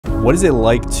What is it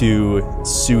like to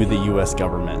sue the U.S.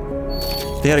 government?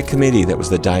 They had a committee that was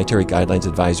the Dietary Guidelines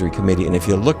Advisory Committee, and if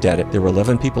you looked at it, there were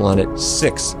 11 people on it.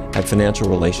 6 had financial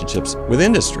relationships with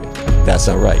industry. That's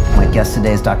not right. My guest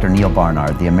today is Dr. Neal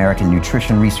Barnard, the American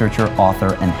nutrition researcher,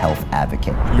 author, and health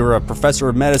advocate. You're a professor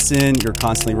of medicine, you're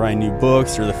constantly writing new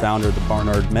books, you're the founder of the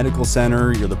Barnard Medical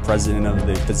Center, you're the president of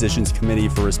the Physicians Committee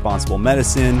for Responsible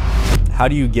Medicine. How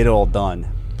do you get it all done?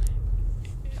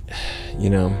 You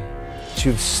know,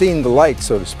 you've seen the light,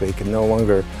 so to speak, and no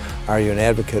longer are you an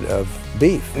advocate of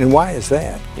beef. And why is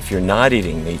that? if you're not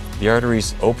eating meat, the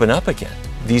arteries open up again.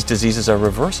 These diseases are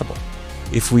reversible.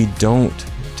 If we don't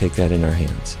take that in our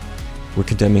hands, we're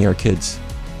condemning our kids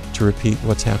to repeat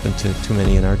what's happened to too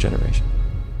many in our generation.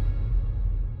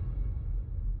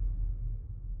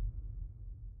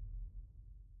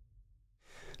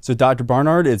 So Dr.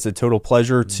 Barnard, it's a total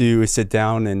pleasure to sit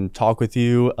down and talk with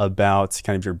you about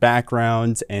kind of your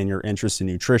background and your interest in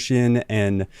nutrition.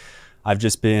 And I've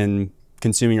just been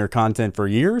consuming your content for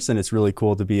years, and it's really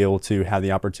cool to be able to have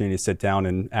the opportunity to sit down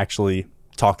and actually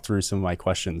talk through some of my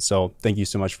questions. So thank you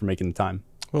so much for making the time.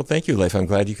 Well, thank you, Leif. I'm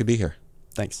glad you could be here.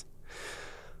 Thanks.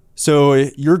 So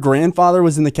your grandfather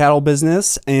was in the cattle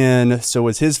business, and so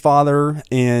was his father,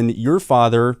 and your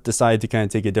father decided to kind of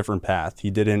take a different path.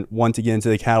 He didn't want to get into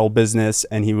the cattle business,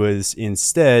 and he was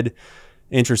instead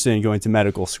interested in going to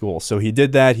medical school. So he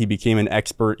did that. He became an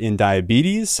expert in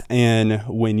diabetes, and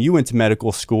when you went to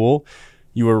medical school,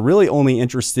 you were really only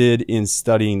interested in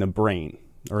studying the brain,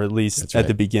 or at least That's at right.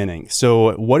 the beginning.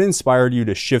 So what inspired you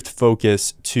to shift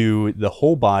focus to the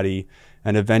whole body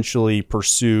and eventually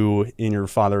pursue in your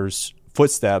father's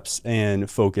footsteps and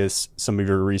focus some of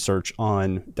your research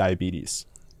on diabetes?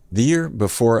 The year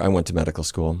before I went to medical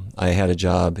school, I had a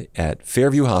job at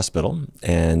Fairview Hospital,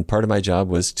 and part of my job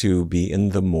was to be in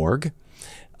the morgue.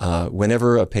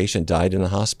 Whenever a patient died in the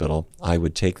hospital, I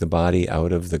would take the body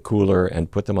out of the cooler and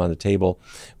put them on the table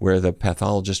where the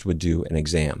pathologist would do an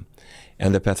exam.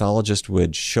 And the pathologist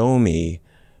would show me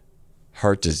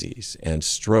heart disease and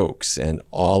strokes and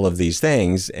all of these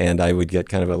things, and I would get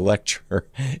kind of a lecture,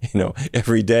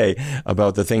 every day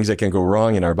about the things that can go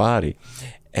wrong in our body.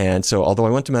 And so although I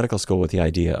went to medical school with the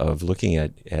idea of looking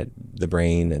at the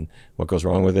brain and what goes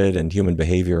wrong with it and human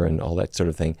behavior and all that sort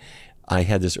of thing, I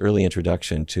had this early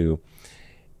introduction to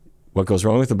what goes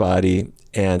wrong with the body,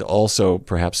 and also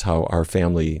perhaps how our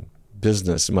family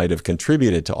business might have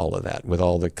contributed to all of that with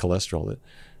all the cholesterol that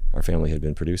our family had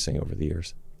been producing over the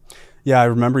years. Yeah, I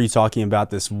remember you talking about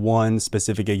this one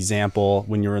specific example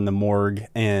when you were in the morgue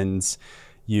and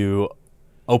you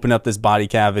open up this body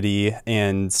cavity,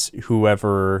 and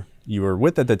whoever you were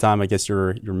with at the time, I guess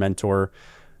your mentor,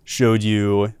 showed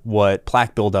you what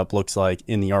plaque buildup looks like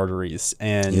in the arteries.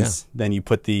 And then you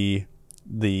put the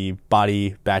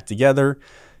body back together,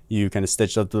 you kind of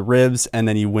stitched up the ribs, and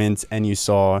then you went and you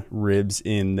saw ribs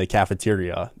in the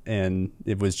cafeteria. And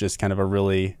it was just kind of a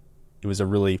really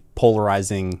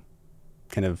polarizing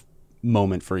kind of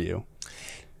moment for you.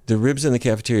 The ribs in the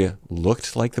cafeteria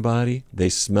looked like the body, they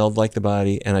smelled like the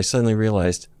body, and I suddenly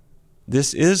realized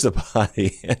this is the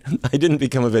body. I didn't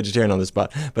become a vegetarian on the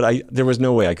spot, but there was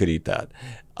no way I could eat that.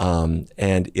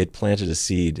 And it planted a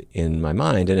seed in my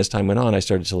mind, and as time went on, I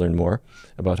started to learn more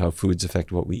about how foods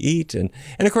affect what we eat, and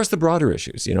of course the broader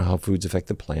issues, how foods affect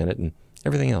the planet and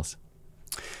everything else.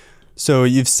 So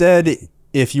you've said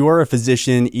if you are a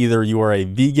physician, either you are a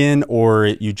vegan or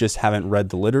you just haven't read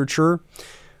the literature.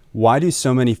 Why do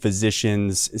so many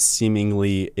physicians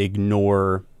seemingly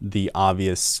ignore the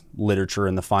obvious literature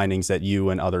and the findings that you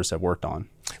and others have worked on?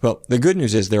 Well, the good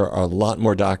news is there are a lot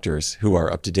more doctors who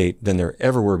are up to date than there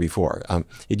ever were before.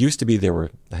 It used to be there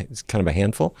were kind of a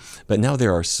handful, but now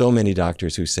there are so many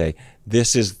doctors who say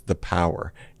this is the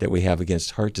power that we have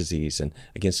against heart disease and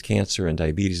against cancer and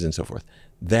diabetes and so forth.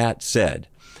 That said,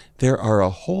 there are a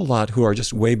whole lot who are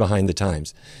just way behind the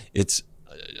times. It's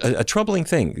a troubling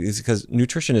thing because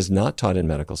nutrition is not taught in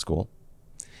medical school.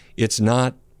 It's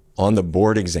not on the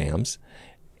board exams.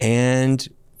 And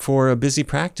for a busy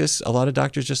practice, a lot of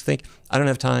doctors just think, I don't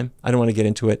have time. I don't want to get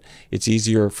into it. It's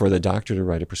easier for the doctor to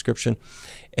write a prescription.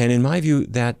 And in my view,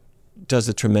 that does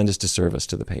a tremendous disservice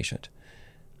to the patient,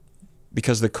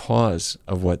 because the cause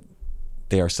of what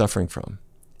they are suffering from,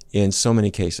 in so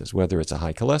many cases, whether it's a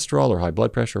high cholesterol or high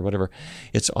blood pressure or whatever,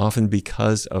 it's often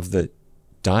because of the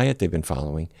diet they've been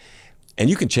following. And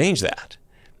you can change that.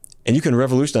 And you can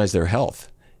revolutionize their health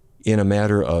in a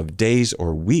matter of days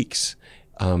or weeks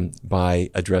by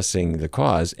addressing the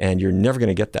cause. And you're never going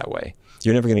to get that way.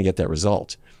 You're never going to get that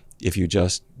result if you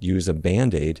just use a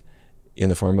Band-Aid in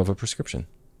the form of a prescription.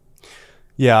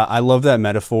 Yeah, I love that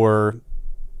metaphor,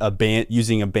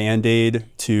 using a Band-Aid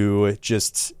to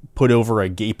just put over a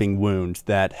gaping wound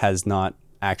that has not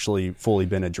actually fully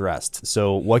been addressed.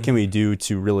 So what can we do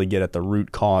to really get at the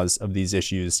root cause of these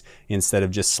issues instead of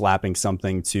just slapping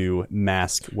something to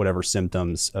mask whatever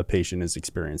symptoms a patient is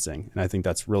experiencing? And I think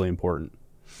that's really important.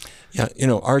 Yeah, you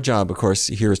know, our job, of course,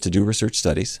 here is to do research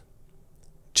studies,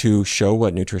 to show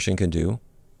what nutrition can do,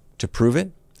 to prove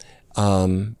it,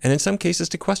 and in some cases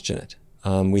to question it.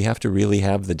 We have to really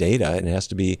have the data, and it has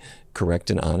to be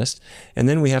correct and honest. And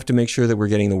then we have to make sure that we're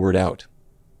getting the word out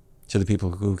to the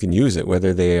people who can use it,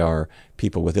 whether they are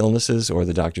people with illnesses or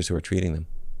the doctors who are treating them.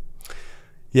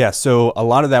 Yeah, so a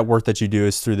lot of that work that you do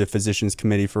is through the Physicians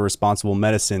Committee for Responsible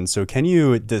Medicine. So can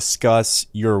you discuss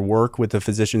your work with the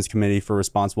Physicians Committee for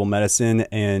Responsible Medicine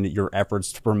and your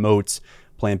efforts to promote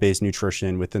plant-based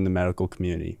nutrition within the medical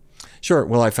community? Sure.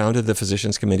 Well, I founded the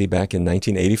Physicians Committee back in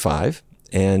 1985,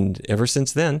 and ever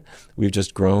since then, we've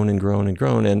just grown and grown and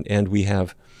grown, and we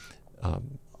have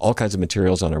all kinds of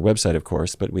materials on our website, of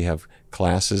course, but we have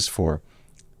classes for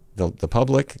the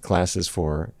public, classes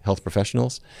for health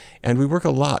professionals, and we work a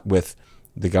lot with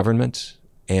the government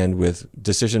and with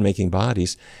decision-making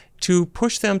bodies to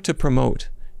push them to promote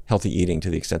healthy eating to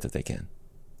the extent that they can.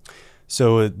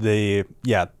 So the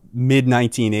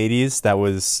mid-1980s, that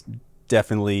was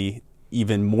definitely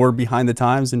even more behind the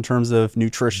times in terms of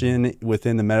nutrition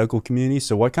within the medical community.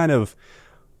 So what kind of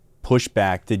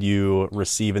pushback did you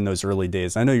receive in those early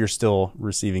days? I know you're still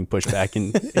receiving pushback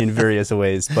in various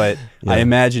ways, but yeah. I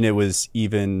imagine it was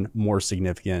even more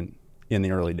significant in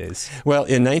the early days. Well,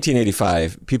 in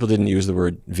 1985, people didn't use the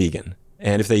word vegan.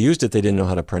 And if they used it, they didn't know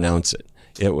how to pronounce it.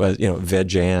 It was, you know,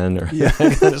 vegan or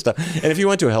that kind of stuff. And if you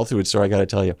went to a health food store, I got to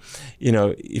tell you, you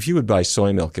know, if you would buy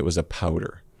soy milk, it was a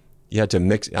powder. You had to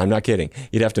mix, I'm not kidding,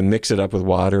 you'd have to mix it up with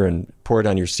water and pour it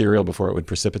on your cereal before it would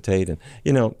precipitate. And,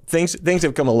 you know, things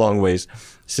have come a long ways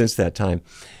since that time.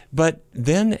 But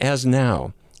then as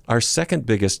now, our second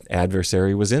biggest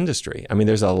adversary was industry. I mean,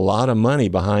 there's a lot of money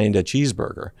behind a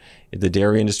cheeseburger. The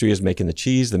dairy industry is making the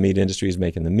cheese, the meat industry is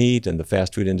making the meat, and the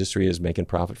fast food industry is making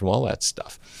profit from all that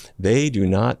stuff. They do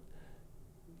not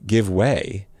give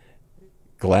way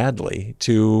gladly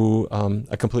to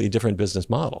a completely different business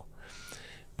model.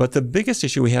 But the biggest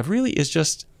issue we have really is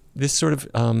just this sort of,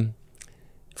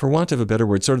 for want of a better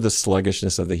word, sort of the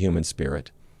sluggishness of the human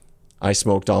spirit. I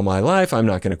smoked all my life, I'm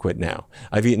not going to quit now.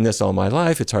 I've eaten this all my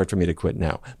life, it's hard for me to quit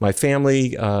now. My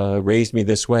family raised me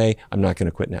this way, I'm not going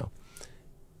to quit now.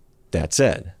 That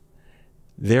said,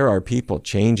 there are people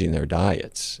changing their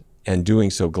diets and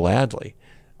doing so gladly,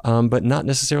 but not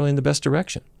necessarily in the best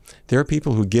direction. There are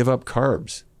people who give up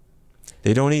carbs.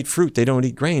 They don't eat fruit, they don't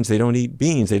eat grains, they don't eat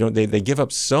beans, they give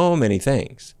up so many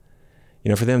things. You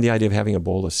know, for them, the idea of having a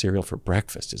bowl of cereal for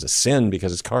breakfast is a sin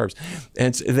because it's carbs.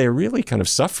 And they're really kind of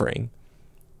suffering,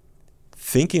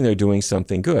 thinking they're doing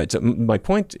something good. So my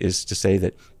point is to say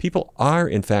that people are,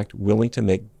 in fact, willing to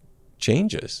make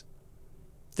changes.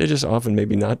 They're just often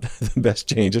maybe not the best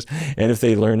changes. And if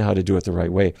they learn how to do it the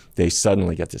right way, they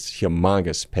suddenly get this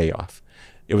humongous payoff.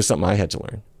 It was something I had to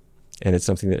learn. And it's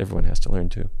something that everyone has to learn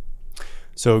too.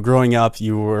 So growing up,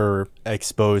 you were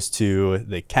exposed to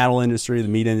the cattle industry, the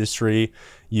meat industry.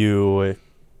 You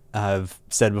have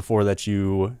said before that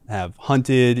you have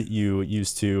hunted, you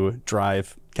used to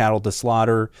drive cattle to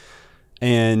slaughter,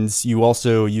 and you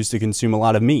also used to consume a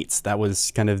lot of meats. That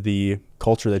was kind of the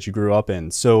culture that you grew up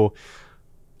in. So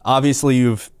obviously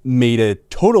you've made a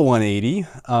total 180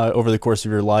 over the course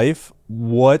of your life.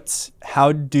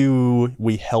 How do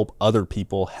we help other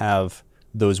people have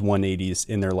those 180s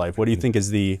in their life? What do you think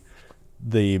is the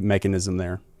mechanism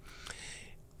there?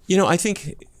 You know, I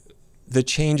think the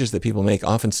changes that people make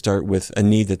often start with a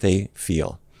need that they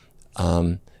feel.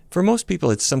 For most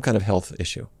people, it's some kind of health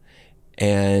issue.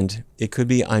 And it could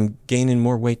be, I'm gaining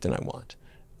more weight than I want,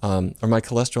 or my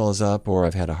cholesterol is up, or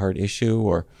I've had a heart issue,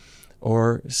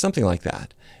 or something like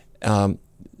that.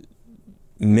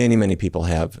 Many people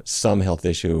have some health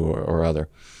issue or other.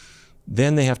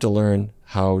 Then they have to learn,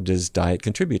 how does diet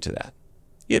contribute to that?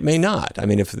 It may not. I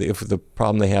mean, if the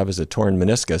problem they have is a torn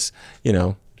meniscus, you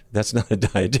know, that's not a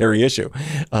dietary issue.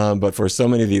 But for so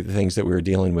many of the things that we're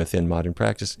dealing with in modern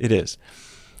practice, it is.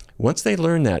 Once they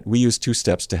learn that, we use 2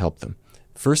 steps to help them.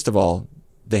 First of all,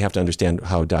 they have to understand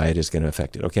how diet is going to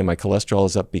affect it. Okay, my cholesterol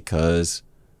is up because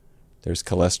there's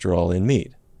cholesterol in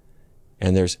meat.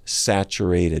 And there's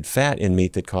saturated fat in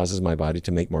meat that causes my body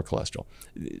to make more cholesterol.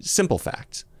 Simple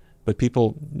facts, but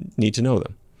people need to know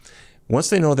them. Once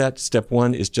they know that, step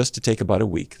 1 is just to take about a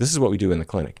week. This is what we do in the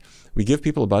clinic. We give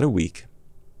people about a week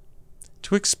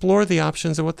to explore the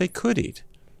options of what they could eat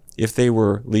if they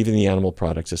were leaving the animal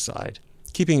products aside,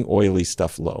 keeping oily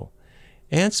stuff low.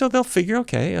 And so they'll figure,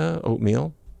 okay,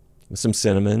 oatmeal, with some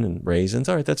cinnamon and raisins.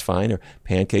 All right, that's fine. Or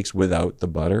pancakes without the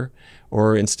butter.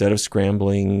 Or instead of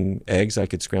scrambling eggs, I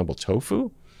could scramble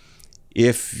tofu.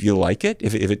 If you like it,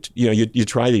 if it, you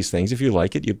try these things. If you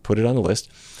like it, you put it on the list.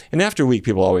 And after a week,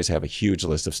 people always have a huge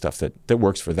list of stuff that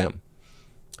works for them.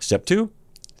 Step 2,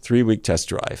 3-week test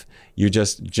drive. You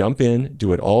just jump in,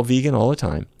 do it all vegan all the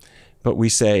time. But we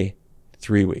say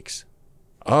 3 weeks.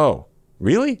 Oh,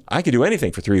 really? I could do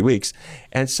anything for 3 weeks.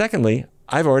 And secondly,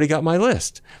 I've already got my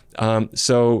list.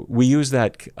 So we use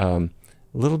that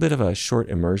little bit of a short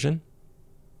immersion,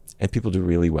 and people do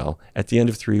really well. At the end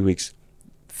of 3 weeks,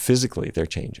 physically, they're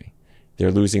changing.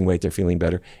 They're losing weight, they're feeling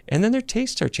better, and then their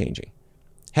tastes are changing.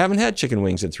 Haven't had chicken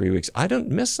wings in 3 weeks. I don't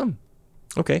miss them.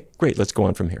 Okay, great, let's go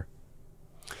on from here.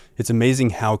 It's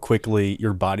amazing how quickly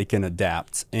your body can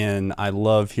adapt. And I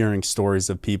love hearing stories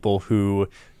of people who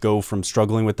go from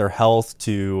struggling with their health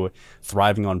to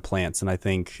thriving on plants. And I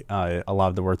think a lot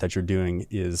of the work that you're doing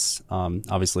is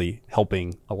obviously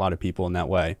helping a lot of people in that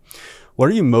way. What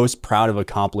are you most proud of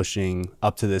accomplishing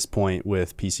up to this point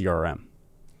with PCRM?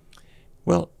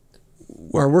 Well,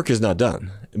 our work is not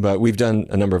done, but we've done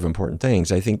a number of important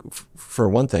things. I think, for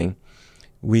one thing,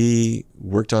 we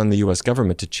worked on the U.S.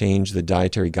 government to change the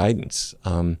dietary guidance.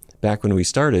 Back when we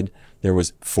started, there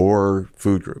was 4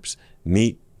 food groups: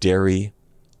 meat, dairy,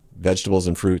 vegetables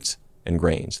and fruits, and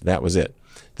grains. That was it.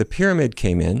 The pyramid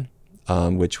came in,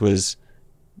 which was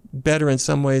better in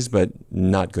some ways, but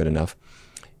not good enough.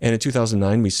 And in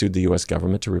 2009, we sued the U.S.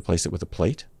 government to replace it with a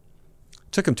plate.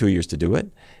 It took them 2 years to do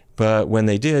it. But when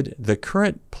they did, the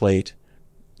current plate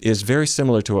is very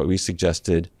similar to what we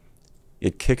suggested.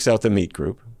 It kicks out the meat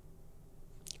group,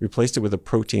 replaced it with a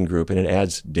protein group, and it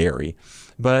adds dairy.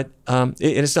 But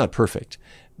it's not perfect.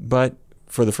 But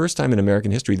for the first time in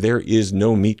American history, there is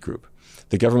no meat group.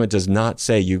 The government does not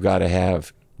say you got to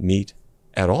have meat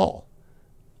at all.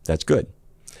 That's good.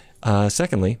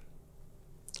 Secondly,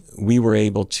 we were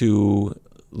able to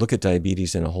look at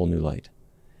diabetes in a whole new light.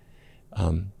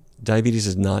 Diabetes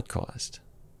is not caused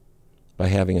by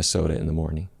having a soda in the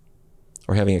morning,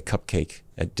 or having a cupcake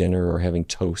at dinner, or having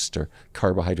toast or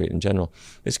carbohydrate in general.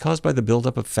 It's caused by the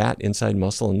buildup of fat inside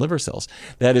muscle and liver cells.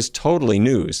 That is totally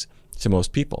news to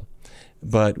most people.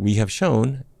 But we have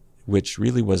shown, which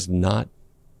really was not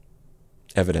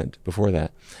evident before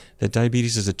that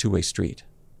diabetes is a two-way street.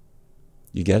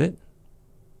 You get it?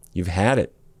 You've had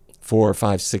it 4,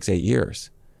 5, 6, 8 years.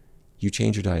 You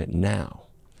change your diet now.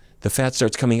 The fat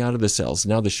starts coming out of the cells.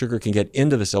 Now the sugar can get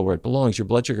into the cell where it belongs. Your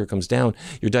blood sugar comes down.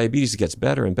 Your diabetes gets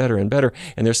better and better and better.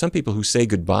 And there's some people who say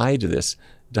goodbye to this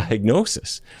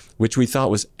diagnosis, which we thought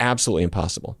was absolutely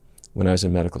impossible when I was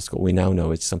in medical school. We now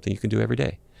know it's something you can do every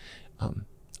day.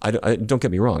 Don't get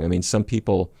me wrong. I mean, some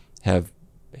people have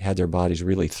had their bodies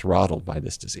really throttled by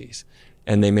this disease,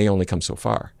 and they may only come so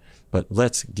far. But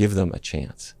let's give them a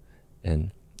chance.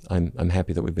 And I'm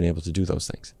happy that we've been able to do those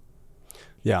things.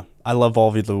 Yeah, I love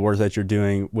all of the work that you're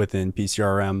doing within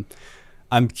PCRM.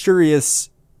 I'm curious,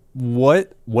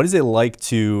 what is it like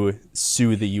to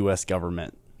sue the U.S.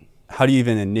 government? How do you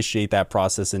even initiate that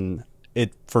process? And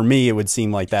for me, it would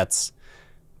seem like that's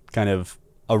kind of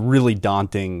a really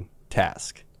daunting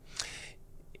task.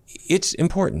 It's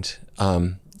important.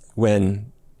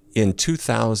 When in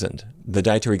 2000, the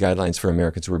dietary guidelines for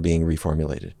Americans were being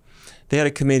reformulated. They had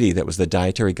a committee that was the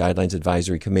Dietary Guidelines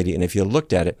Advisory Committee, and if you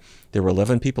looked at it, there were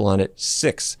 11 people on it.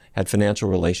 6 had financial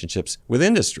relationships with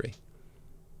industry.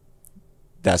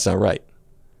 That's not right.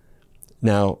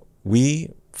 Now, we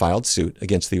filed suit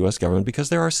against the U.S. government because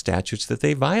there are statutes that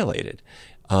they violated.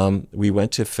 We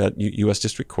went to U.S.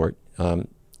 District Court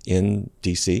in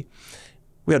D.C.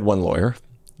 We had one lawyer.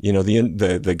 You know,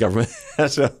 the government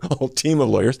has a whole team of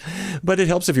lawyers, but it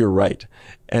helps if you're right.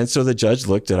 And so the judge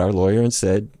looked at our lawyer and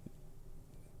said,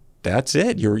 that's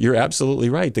it. You're absolutely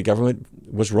right. The government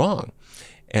was wrong.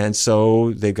 And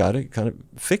so they've got to kind of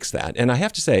fix that. And I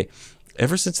have to say,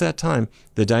 ever since that time,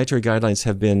 the dietary guidelines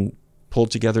have been pulled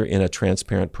together in a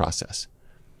transparent process.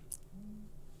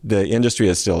 The industry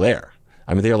is still there.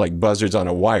 I mean, they are like buzzards on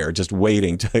a wire, just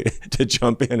waiting to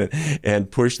jump in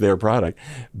and push their product.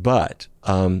 But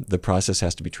the process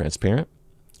has to be transparent.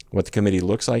 What the committee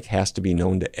looks like has to be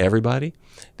known to everybody.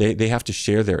 They have to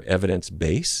share their evidence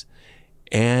base.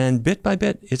 And bit by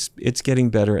bit, it's getting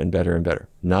better and better and better.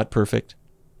 Not perfect,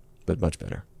 but much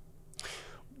better.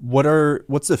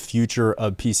 What's the future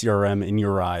of PCRM in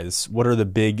your eyes? What are the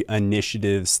big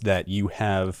initiatives that you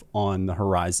have on the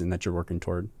horizon that you're working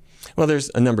toward? Well, there's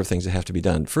a number of things that have to be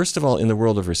done. First of all, in the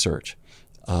world of research,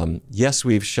 yes,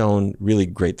 we've shown really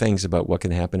great things about what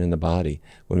can happen in the body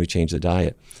when we change the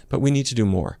diet, but we need to do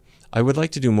more. I would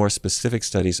like to do more specific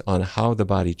studies on how the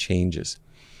body changes.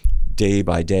 day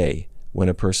by day when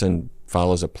a person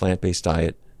follows a plant-based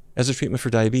diet as a treatment for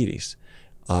diabetes.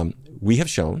 We have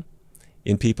shown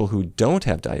in people who don't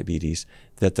have diabetes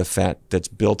that the fat that's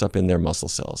built up in their muscle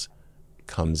cells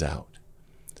comes out.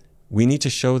 We need to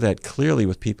show that clearly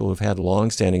with people who've had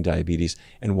long-standing diabetes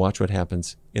and watch what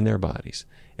happens in their bodies.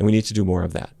 And we need to do more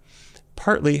of that.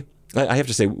 Partly, I have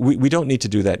to say, we don't need to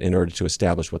do that in order to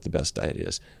establish what the best diet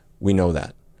is. We know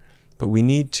that. But we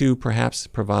need to perhaps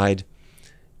provide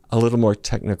a little more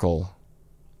technical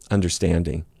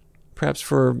understanding, perhaps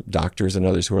for doctors and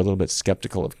others who are a little bit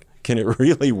skeptical of, can it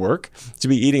really work to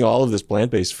be eating all of this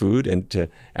plant-based food and to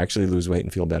actually lose weight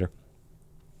and feel better?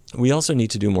 We also need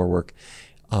to do more work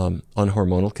on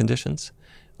hormonal conditions.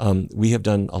 We have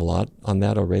done a lot on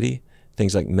that already,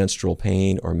 things like menstrual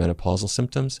pain or menopausal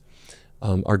symptoms.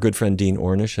 Our good friend Dean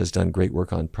Ornish has done great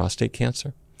work on prostate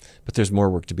cancer, but there's more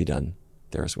work to be done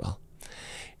there as well.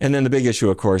 And then the big issue,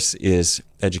 of course, is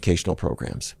educational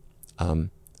programs.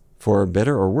 For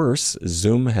better or worse,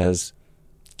 Zoom has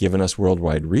given us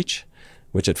worldwide reach,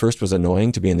 which at first was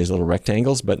annoying to be in these little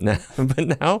rectangles, but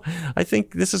now I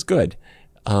think this is good.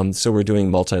 So we're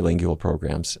doing multilingual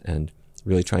programs and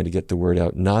really trying to get the word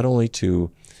out, not only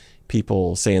to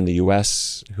people, say, in the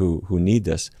U.S. who need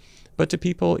this, but to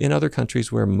people in other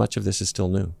countries where much of this is still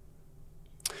new.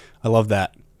 I love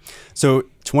that. So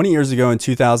 20 years ago in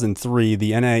 2003,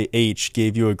 the NIH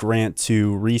gave you a grant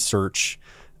to research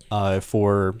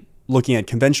for looking at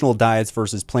conventional diets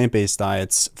versus plant-based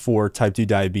diets for type 2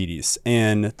 diabetes.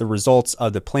 And the results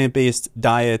of the plant-based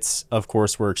diets, of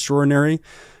course, were extraordinary.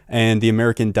 And the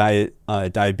American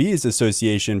Diabetes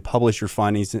Association published your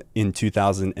findings in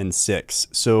 2006.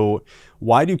 So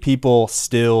why do people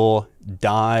still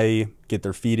die, get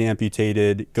their feet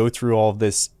amputated, go through all of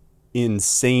this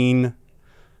insane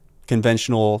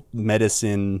conventional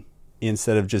medicine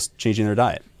instead of just changing their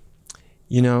diet?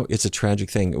 You know, it's a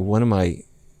tragic thing. One of my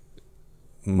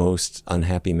most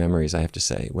unhappy memories, I have to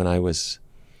say, when I was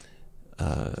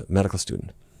a medical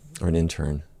student or an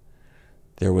intern,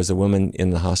 there was a woman in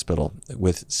the hospital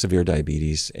with severe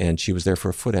diabetes, and she was there for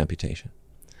a foot amputation.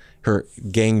 Her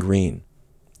gangrene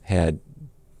had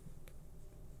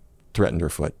threatened her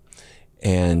foot,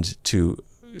 and to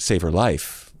save her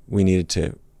life, we needed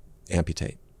to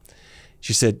amputate.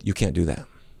 She said, "You can't do that.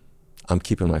 I'm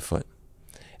keeping my foot."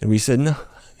 And we said, "No,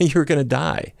 you're going to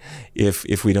die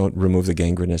if we don't remove the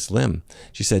gangrenous limb."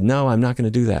 She said, "No, I'm not going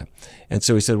to do that." And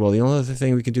so we said, "Well, the only other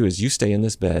thing we can do is you stay in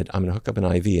this bed. I'm going to hook up an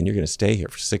IV, and you're going to stay here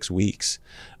for 6 weeks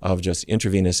of just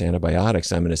intravenous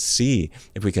antibiotics. I'm going to see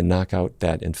if we can knock out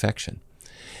that infection."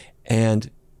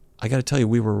 And I got to tell you,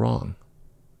 we were wrong.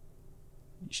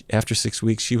 After 6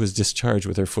 weeks, she was discharged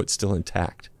with her foot still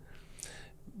intact.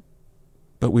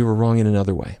 But we were wrong in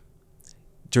another way.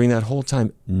 During that whole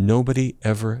time, nobody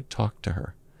ever talked to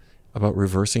her about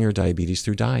reversing her diabetes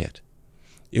through diet.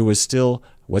 It was still,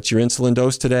 what's your insulin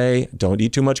dose today? Don't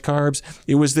eat too much carbs.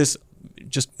 It was this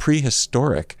just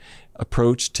prehistoric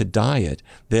approach to diet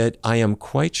that I am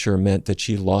quite sure meant that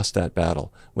she lost that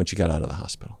battle when she got out of the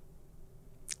hospital.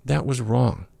 That was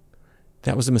wrong.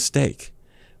 That was a mistake.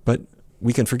 But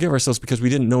we can forgive ourselves because we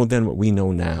didn't know then what we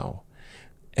know now.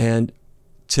 And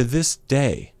to this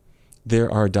day, there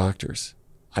are doctors,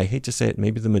 I hate to say it,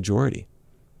 maybe the majority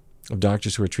of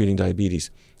doctors who are treating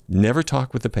diabetes, never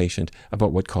talk with the patient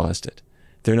about what caused it.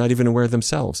 They're not even aware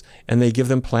themselves. And they give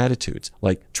them platitudes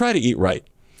like, try to eat right,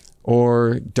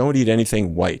 or don't eat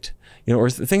anything white, you know, or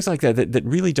things like that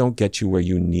really don't get you where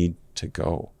you need to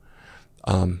go.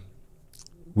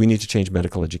 We need to change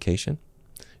medical education.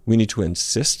 We need to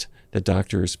insist that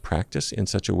doctors practice in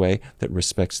such a way that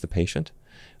respects the patient.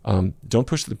 Don't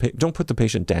put the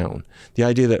patient down. The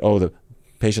idea that, oh, the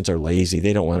patients are lazy,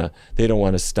 they don't want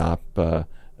to stop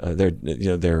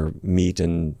their meat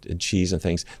and cheese and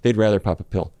things. They'd rather pop a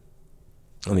pill.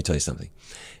 Let me tell you something.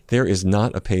 There is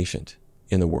not a patient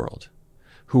in the world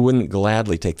who wouldn't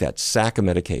gladly take that sack of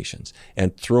medications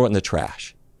and throw it in the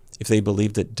trash if they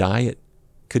believed that diet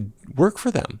could work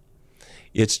for them.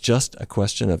 It's just a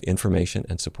question of information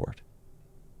and support.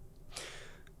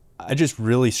 I just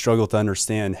really struggle to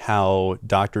understand how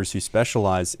doctors who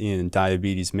specialize in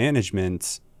diabetes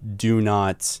management do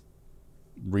not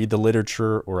read the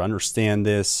literature or understand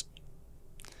this.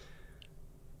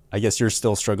 I guess you're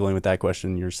still struggling with that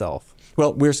question yourself.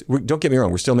 Well, don't get me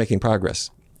wrong, we're still making progress.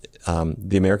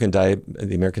 The American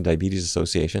Diabetes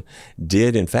Association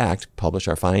did, in fact, publish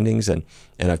our findings, and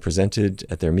I've presented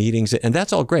at their meetings, and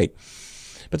that's all great.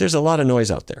 But there's a lot of noise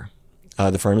out there.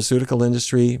 The pharmaceutical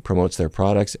industry promotes their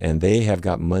products, and they have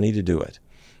got money to do it.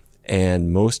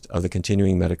 And most of the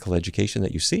continuing medical education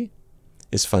that you see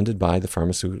is funded by the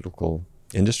pharmaceutical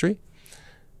industry.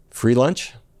 free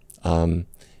lunch. Novo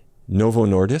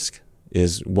Nordisk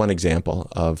is one example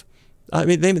of, I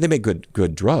mean, they make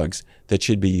good drugs that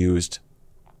should be used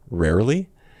rarely,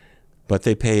 but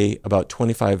they pay about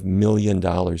 $25 million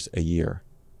a year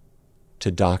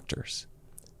to doctors.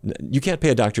 You can't pay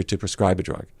a doctor to prescribe a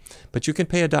drug, but you can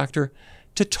pay a doctor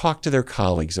to talk to their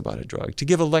colleagues about a drug, to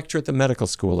give a lecture at the medical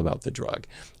school about the drug,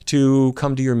 to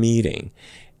come to your meeting.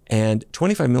 And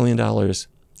 $25 million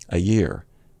a year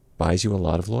buys you a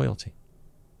lot of loyalty.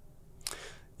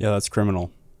 Yeah, that's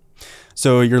criminal.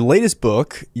 So your latest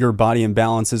book, Your Body in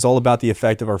Balance, is all about the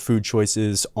effect of our food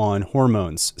choices on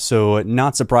hormones. So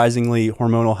not surprisingly,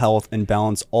 hormonal health and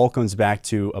balance all comes back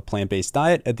to a plant-based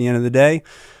diet at the end of the day.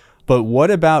 But what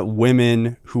about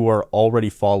women who are already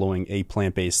following a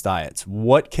plant-based diet?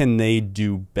 What can they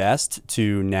do best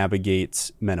to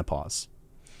navigate menopause?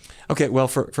 Okay, well,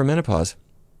 for menopause,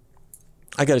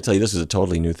 I got to tell you, this is a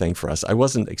totally new thing for us. I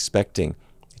wasn't expecting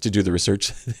to do the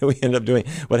research that we ended up doing.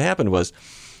 What happened was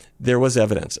there was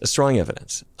evidence, a strong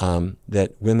evidence,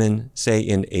 that women, say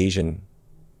in Asian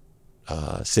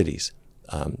cities,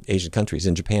 Asian countries,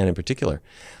 in Japan in particular,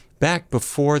 back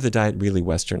before the diet really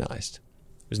westernized,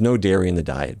 there's no dairy in the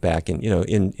diet. Back in,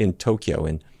 in Tokyo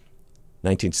in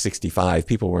 1965,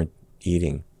 people weren't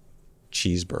eating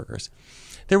cheeseburgers.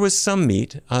 There was some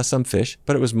meat, some fish,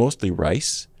 but it was mostly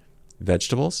rice,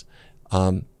 vegetables,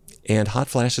 and hot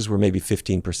flashes were maybe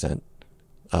 15%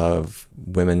 of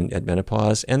women at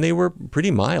menopause, and they were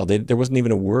pretty mild. There wasn't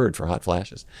even a word for hot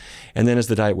flashes. And then as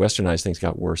the diet westernized, things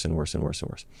got worse and worse and worse and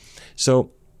worse.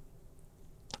 So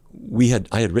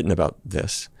I had written about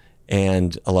this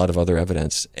and a lot of other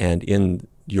evidence, and in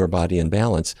Your Body in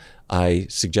Balance, I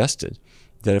suggested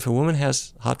that if a woman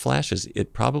has hot flashes,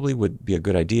 it probably would be a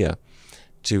good idea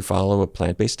to follow a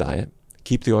plant-based diet,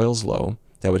 keep the oils low.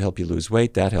 That would help you lose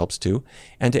weight. That helps too.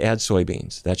 And to add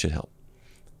soybeans. That should help.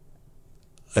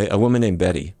 A woman named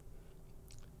Betty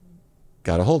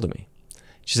got a hold of me.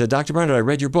 She said, Dr. Barnard, I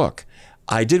read your book.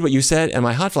 I did what you said, and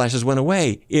my hot flashes went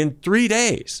away in 3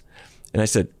 days. And I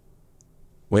said,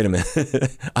 wait a minute.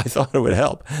 I thought it would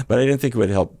help, but I didn't think it would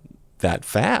help that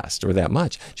fast or that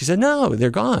much. She said, no, they're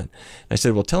gone. I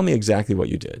said, well, tell me exactly what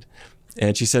you did.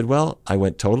 And she said, well, I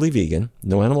went totally vegan,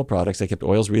 no animal products. I kept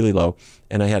oils really low,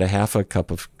 and I had a half a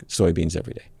cup of soybeans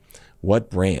every day. What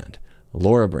brand?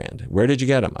 Laura brand. Where did you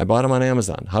get them? I bought them on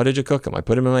Amazon. How did you cook them? I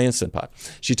put them in my Instant Pot.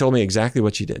 She told me exactly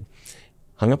what she did.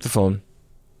 Hung up the phone.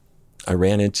 I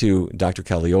ran into Dr.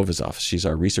 Kaliova's office. She's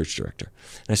our research director.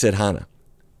 And I said, Hannah,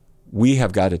 we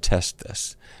have got to test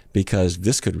this because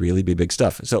this could really be big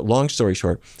stuff. So long story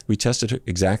short, we tested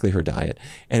exactly her diet,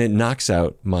 and it knocks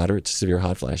out moderate to severe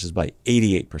hot flashes by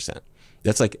 88%.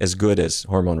 That's like as good as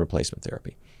hormone replacement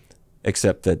therapy,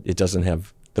 except that it doesn't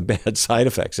have the bad side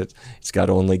effects. It's got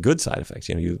only good side effects.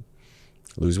 You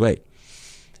lose weight.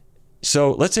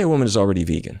 So let's say a woman is already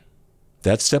vegan.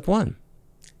 That's step one.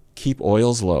 Keep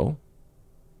oils low.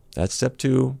 That's step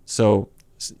two. So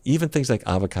even things like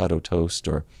avocado toast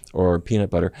or peanut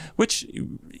butter, which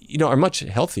are much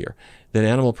healthier than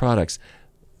animal products.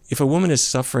 If a woman is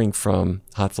suffering from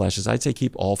hot flashes, I'd say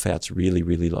keep all fats really,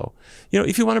 really low.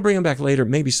 If you want to bring them back later,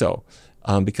 maybe so,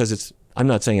 because I'm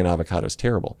not saying an avocado is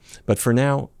terrible, but for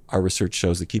now, our research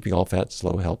shows that keeping all fats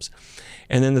low helps.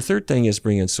 And then the third thing is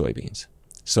bring in soybeans.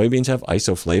 Soybeans have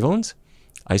isoflavones.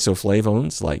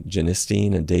 Isoflavones like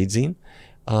genistein and daidzein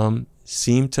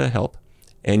seem to help.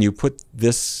 And you put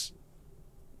these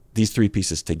three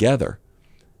pieces together.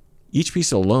 Each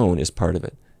piece alone is part of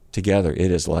it. Together,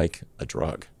 it is like a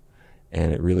drug,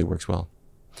 and it really works well.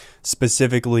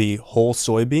 Specifically whole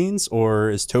soybeans, or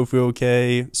is tofu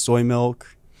okay? Soy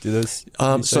milk?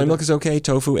 Soy milk is okay.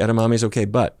 Tofu, edamame is okay.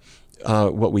 But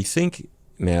what we think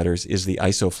matters is the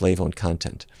isoflavone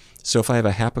content. So if I have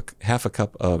a half a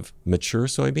cup of mature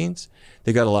soybeans,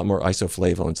 they've got a lot more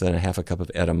isoflavones than a half a cup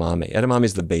of edamame. Edamame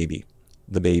is the baby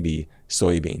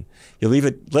soybean. You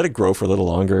let it grow for a little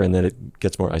longer, and then it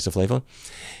gets more isoflavone.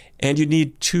 And you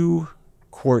need 2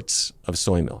 quarts of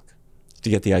soy milk to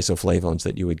get the isoflavones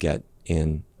that you would get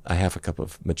in a half a cup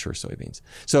of mature soybeans.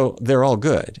 So they're all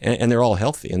good, and they're all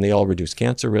healthy, and they all reduce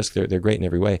cancer risk. They're great in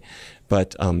every way.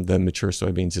 But the mature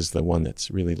soybeans is the one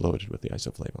that's really loaded with the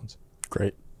isoflavones.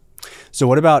 Great. So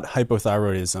what about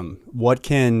hypothyroidism? What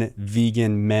can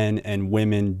vegan men and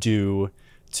women do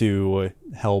to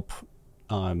help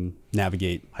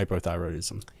navigate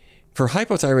hypothyroidism? For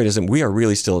hypothyroidism, we are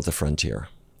really still at the frontier,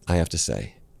 I have to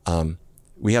say.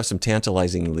 We have some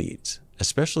tantalizing leads,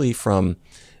 especially from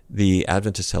the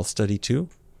Adventist Health Study 2.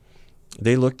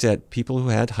 They looked at people who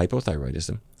had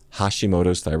hypothyroidism,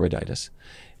 Hashimoto's thyroiditis,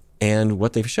 and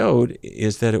what they've showed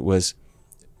is that it was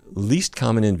least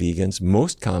common in vegans,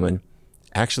 most common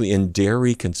actually in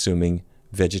dairy-consuming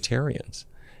vegetarians.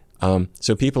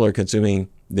 So people are consuming,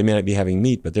 they may not be having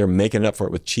meat, but they're making up for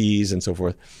it with cheese and so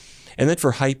forth. And then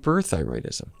for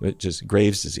hyperthyroidism, which is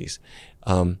Graves' disease,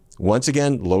 once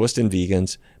again, lowest in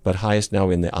vegans, but highest now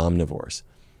in the omnivores.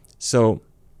 So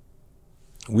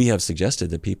we have suggested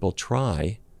that people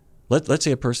try, let's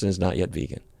say a person is not yet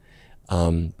vegan,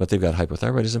 but they've got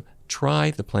hypothyroidism,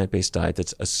 try the plant-based diet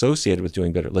that's associated with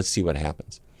doing better. Let's see what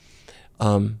happens.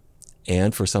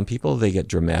 And for some people, they get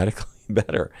dramatically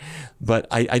better. But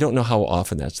I don't know how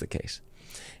often that's the case.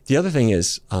 The other thing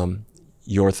is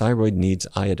your thyroid needs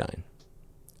iodine.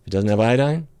 If it doesn't have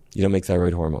iodine, you don't make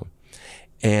thyroid hormone.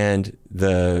 And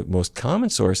the most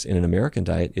common source in an American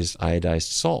diet is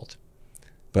iodized salt.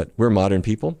 But we're modern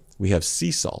people. We have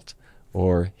sea salt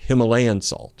or Himalayan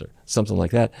salt or something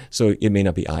like that. So it may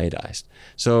not be iodized.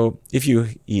 So if you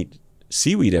eat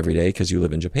seaweed every day because you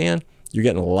live in Japan, you're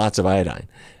getting lots of iodine.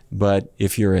 But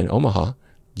if you're in Omaha,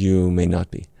 you may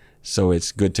not be. So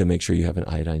it's good to make sure you have an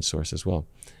iodine source as well.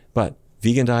 But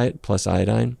vegan diet plus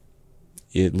iodine,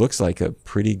 it looks like a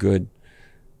pretty good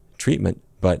treatment,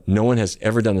 but no one has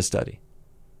ever done a study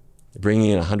bringing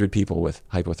in 100 people with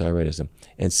hypothyroidism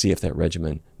and see if that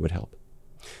regimen would help.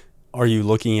 Are you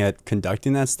looking at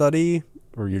conducting that study,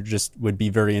 or you just would be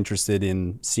very interested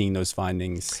in seeing those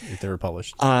findings if they were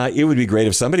published? It would be great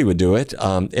if somebody would do it.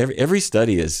 Every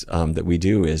study is that we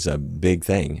do is a big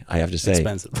thing, I have to say.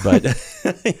 Expensive. But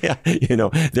yeah, you know,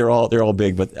 they're all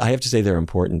big, but I have to say they're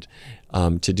important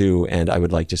to do, and I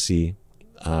would like to see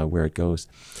where it goes.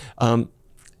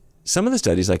 Some of the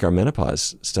studies, like our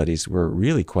menopause studies, were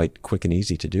really quite quick and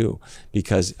easy to do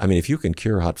because, I mean, if you can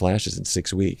cure hot flashes in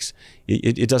 6 weeks,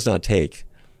 it does not take,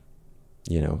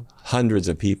 you know, hundreds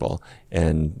of people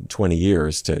and 20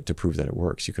 years to prove that it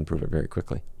works. You can prove it very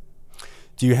quickly.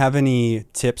 Do you have any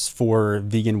tips for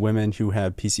vegan women who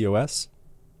have PCOS?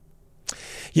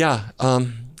 Yeah,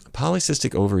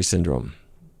 polycystic ovary syndrome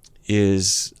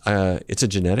is, it's a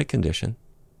genetic condition.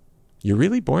 You're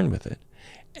really born with it.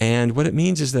 And what it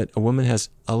means is that a woman has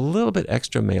a little bit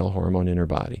extra male hormone in her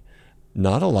body.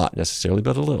 Not a lot necessarily,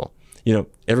 but a little. You know,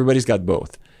 everybody's got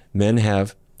both. Men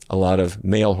have a lot of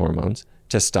male hormones,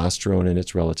 testosterone and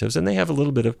its relatives, and they have a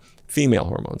little bit of female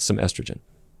hormones, some estrogen.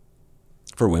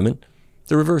 For women,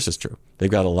 the reverse is true. They've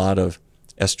got a lot of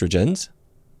estrogens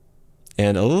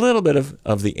and a little bit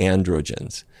of the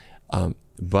androgens.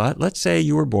 But let's say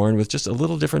you were born with just a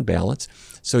little different balance.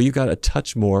 So you got a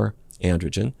touch more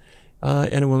androgen.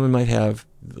 And a woman might have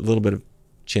a little bit of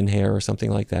chin hair or something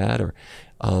like that, or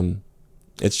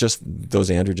it's just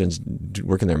those androgens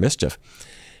working their mischief.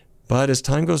 But as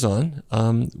time goes on,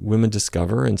 women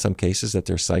discover in some cases that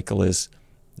their cycle is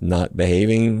not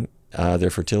behaving, their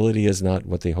fertility is not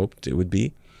what they hoped it would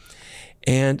be.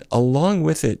 And along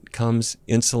with it comes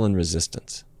insulin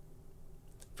resistance.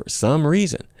 For some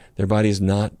reason, their body is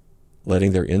not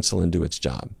letting their insulin do its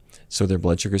job. So their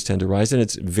blood sugars tend to rise, and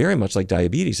it's very much like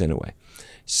diabetes in a way.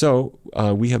 So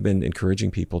we have been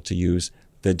encouraging people to use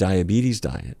the diabetes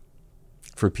diet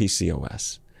for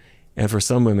PCOS. And for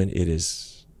some women, it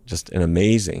is just an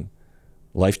amazing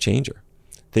life changer.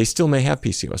 They still may have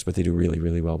PCOS, but they do really,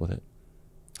 really well with it.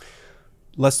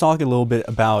 Let's talk a little bit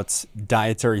about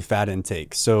dietary fat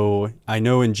intake. So I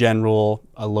know in general,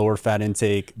 a lower fat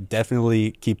intake,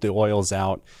 definitely keep the oils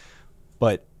out.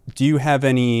 But do you have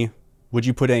any... Would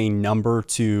you put a number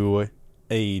to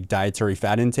a dietary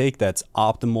fat intake that's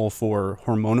optimal for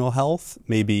hormonal health,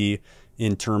 maybe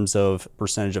in terms of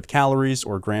percentage of calories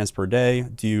or grams per day?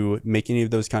 Do you make any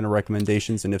of those kind of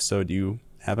recommendations? And if so, do you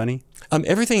have any?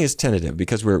 Everything is tentative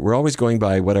because we're always going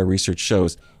by what our research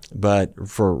shows. But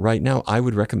for right now, I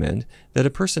would recommend that a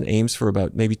person aims for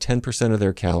about maybe 10% of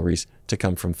their calories to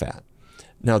come from fat.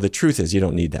 Now, the truth is you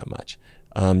don't need that much.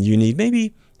 You need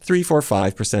maybe 3, 4,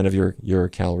 5% of your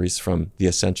calories from the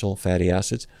essential fatty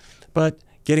acids. But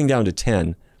getting down to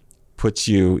 10 puts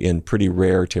you in pretty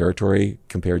rare territory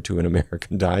compared to an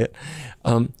American diet.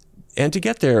 And to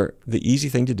get there, the easy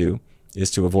thing to do is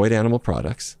to avoid animal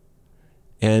products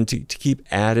and to keep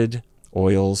added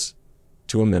oils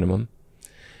to a minimum.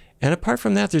 And apart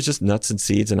from that, there's just nuts and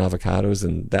seeds and avocados,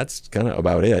 and that's kind of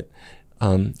about it.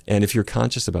 And if you're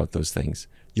conscious about those things,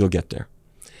 you'll get there.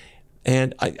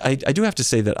 And I do have to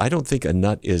say that I don't think a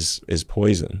nut is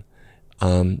poison.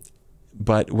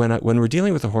 But when we're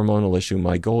dealing with a hormonal issue,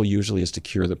 my goal usually is to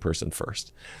cure the person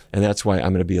first. And that's why I'm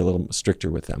going to be a little stricter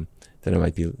with them than I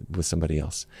might be with somebody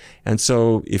else. And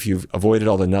so if you've avoided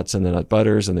all the nuts and the nut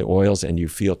butters and the oils and you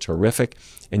feel terrific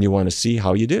and you want to see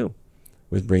how you do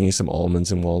with bringing some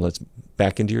almonds and walnuts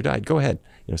back into your diet, go ahead,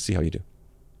 see how you do.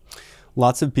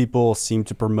 Lots of people seem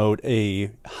to promote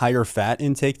a higher fat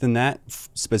intake than that,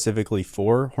 specifically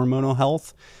for hormonal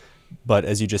health. But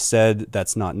as you just said,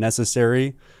 that's not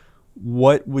necessary.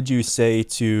 What would you say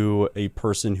to a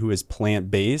person who is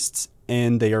plant-based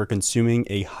and they are consuming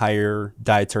a higher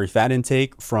dietary fat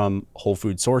intake from whole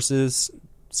food sources,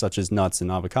 such as nuts and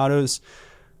avocados,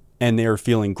 and they are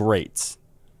feeling great?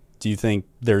 Do you think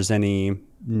there's any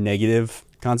negative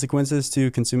consequences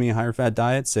to consuming a higher fat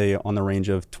diet, say on the range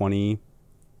of 20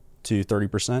 to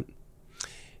 30%?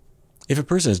 If a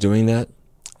person is doing that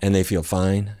and they feel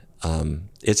fine,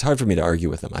 it's hard for me to argue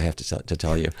with them, I have to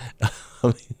tell you.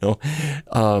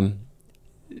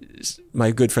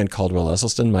 My good friend Caldwell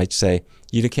Esselstyn might say,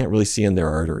 you can't really see in their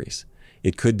arteries.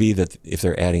 It could be that if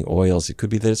they're adding oils, it could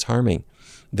be that it's harming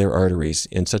their arteries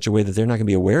in such a way that they're not going to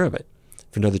be aware of it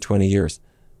for another 20 years.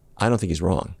 I don't think he's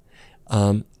wrong.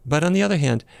 But on the other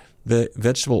hand, the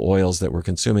vegetable oils that we're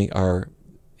consuming are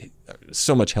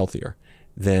so much healthier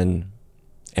than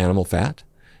animal fat,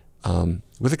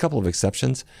 with a couple of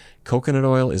exceptions. Coconut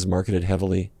oil is marketed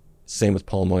heavily, same with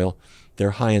palm oil.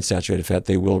 They're high in saturated fat.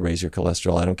 They will raise your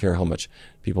cholesterol. I don't care how much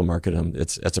people market them.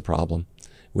 That's a problem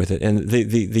with it. And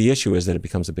the issue is that it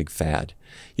becomes a big fad.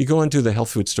 You go into the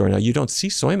health food store now, you don't see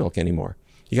soy milk anymore.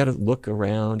 You got to look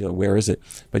around, where is it?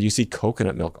 But you see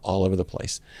coconut milk all over the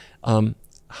place.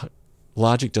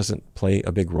 Logic doesn't play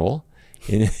a big role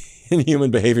in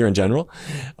human behavior in general,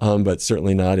 but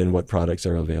certainly not in what products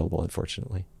are available,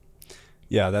 unfortunately.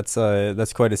 Yeah,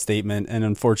 that's quite a statement, and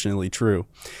unfortunately true.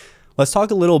 Let's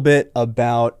talk a little bit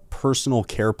about personal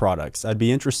care products. I'd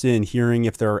be interested in hearing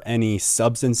if there are any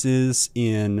substances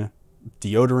in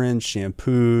deodorants,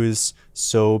 shampoos,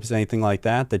 soaps, anything like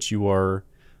that that you are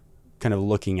kind of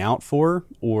looking out for,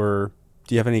 or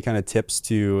do you have any kind of tips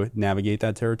to navigate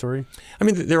that territory? I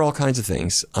mean, there are all kinds of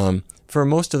things. For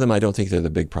most of them, I don't think they're the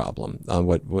big problem.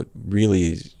 What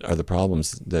really are the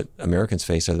problems that Americans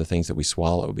face are the things that we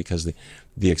swallow, because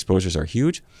the exposures are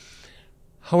huge.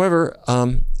 However,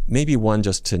 maybe one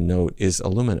just to note is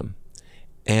aluminum.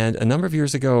 And a number of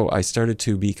years ago, I started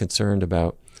to be concerned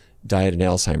about diet and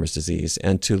Alzheimer's disease,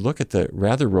 and to look at the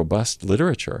rather robust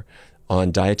literature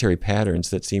on dietary patterns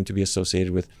that seem to be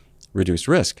associated with reduced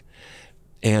risk.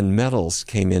 And metals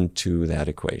came into that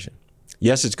equation.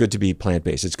 Yes, it's good to be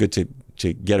plant-based. It's good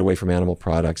to get away from animal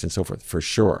products and so forth, for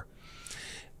sure.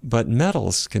 But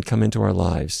metals can come into our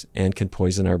lives and can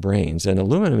poison our brains. And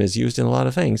aluminum is used in a lot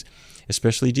of things,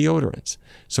 especially deodorants.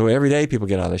 So every day people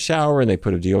get out of the shower and they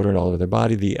put a deodorant all over their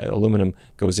body. The aluminum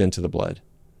goes into the blood,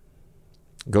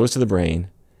 goes to the brain,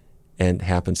 and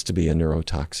happens to be a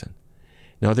neurotoxin.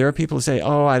 Now, there are people who say,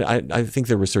 oh, I think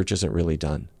the research isn't really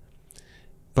done.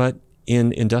 But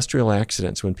in industrial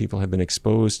accidents, when people have been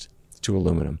exposed to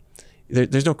aluminum,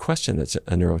 there's no question that's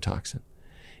a neurotoxin.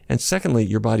 And secondly,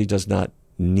 your body does not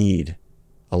need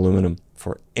aluminum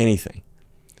for anything.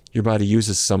 Your body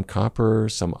uses some copper,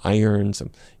 some iron, some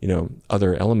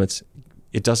other elements.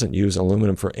 It doesn't use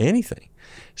aluminum for anything.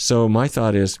 So my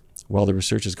thought is, while the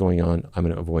research is going on, I'm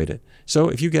going to avoid it. So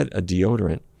if you get a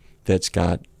deodorant that's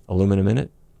got aluminum in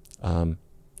it,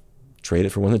 trade it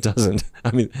for one that doesn't.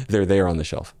 I mean, they're there on the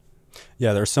shelf.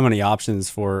 Yeah, there's so many options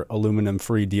for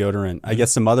aluminum-free deodorant. I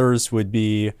guess some others would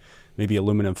be maybe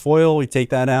aluminum foil. We take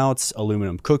that out.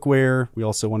 Aluminum cookware. We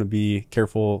also want to be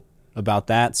careful about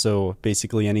that. So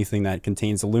basically anything that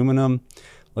contains aluminum,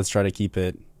 let's try to keep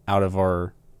it out of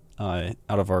our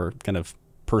kind of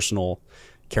personal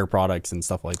care products and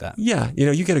stuff like that. Yeah,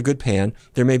 you get a good pan.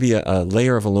 There may be a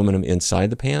layer of aluminum inside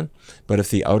the pan, but if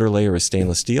the outer layer is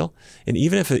stainless steel, and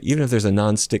even if there's a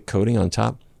non-stick coating on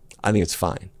top, I think it's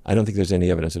fine. I don't think there's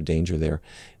any evidence of danger there.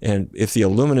 And if the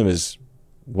aluminum is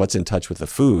what's in touch with the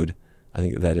food, I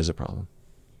think that is a problem.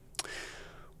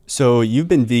 So you've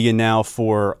been vegan now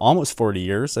for almost 40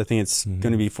 years. I think it's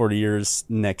going to be 40 years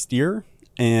next year.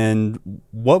 And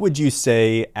what would you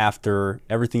say, after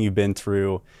everything you've been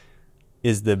through,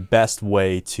 is the best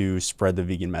way to spread the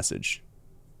vegan message?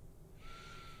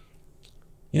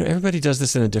 Everybody does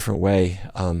this in a different way.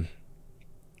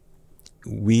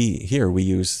 We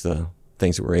use the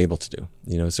things that we're able to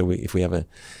do. So if we have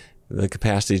the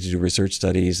capacity to do research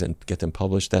studies and get them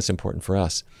published, that's important for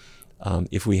us.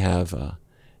 If we have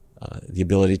the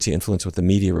ability to influence what the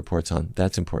media reports on,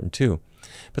 that's important too.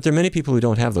 But there are many people who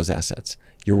don't have those assets.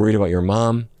 You're worried about your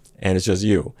mom, and it's just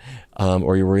you,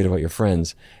 or you're worried about your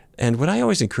friends. And what I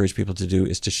always encourage people to do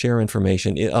is to share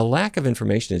information. A lack of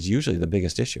information is usually the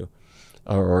biggest issue,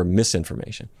 or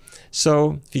misinformation.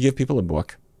 So if you give people a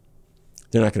book,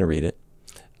 they're not going to read it.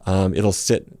 It'll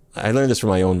sit. I learned this from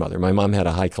my own mother. My mom had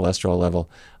a high cholesterol level.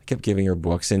 I kept giving her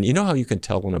books. And you know how you can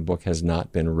tell when a book has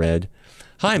not been read?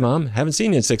 Hi, Mom, haven't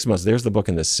seen you in 6 months. There's the book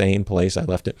in the same place I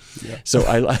left it. Yeah. So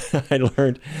I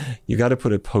learned you got to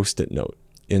put a Post-it note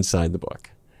inside the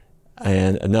book,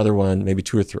 and another one, maybe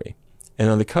 2 or 3. And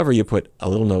on the cover, you put a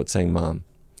little note saying, Mom,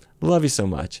 love you so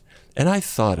much. And I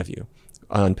thought of you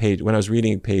when I was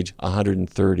reading page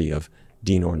 130 of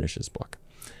Dean Ornish's book.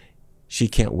 She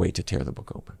can't wait to tear the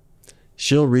book open.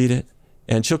 She'll read it,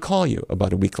 and she'll call you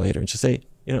about a week later, and she'll say,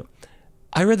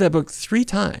 I read that book 3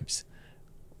 times.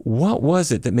 What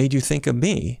was it that made you think of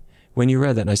me when you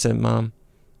read that? And I said, Mom,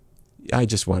 I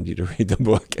just wanted you to read the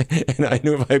book. And I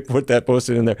knew if I put that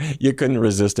Post-it in there, you couldn't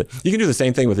resist it. You can do the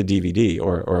same thing with a DVD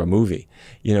or a movie.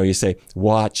 You say,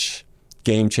 watch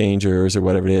Game Changers or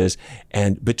whatever it is.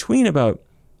 And between about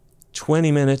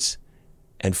 20 minutes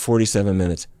and 47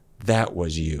 minutes, that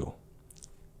was you.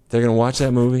 They're going to watch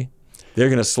that movie. They're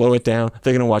going to slow it down.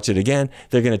 They're going to watch it again.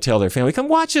 They're going to tell their family, come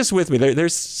watch this with me.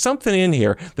 There's something in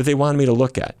here that they wanted me to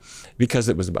look at because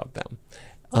it was about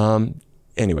them.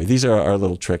 Anyway, these are our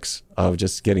little tricks of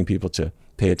just getting people to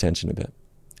pay attention a bit.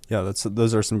 Yeah,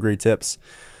 those are some great tips.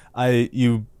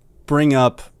 You bring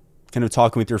up kind of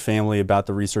talking with your family about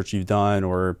the research you've done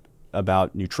or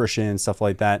about nutrition, stuff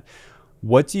like that.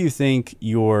 What do you think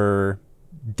your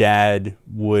dad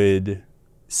would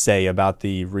say about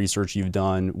the research you've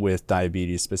done with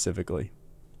diabetes specifically?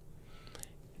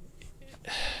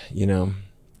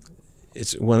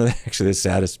 It's one of the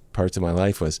saddest parts of my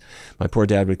life was my poor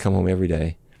dad would come home every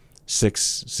day,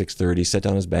 6:30, set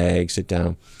down his bag, sit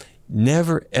down.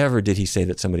 Never, ever did he say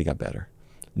that somebody got better.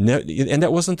 And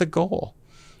that wasn't the goal.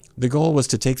 The goal was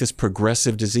to take this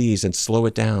progressive disease and slow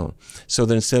it down so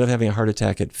that instead of having a heart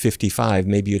attack at 55,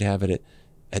 maybe you'd have it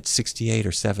at 68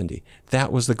 or 70.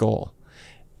 That was the goal.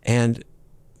 And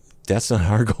that's not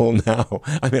our goal now.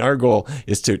 I mean, our goal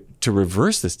is to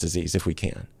reverse this disease if we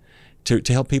can, to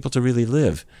help people to really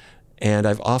live. And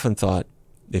I've often thought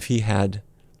if he had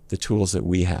the tools that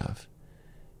we have,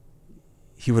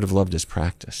 he would have loved his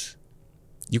practice.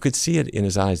 You could see it in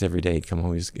his eyes every day. He'd come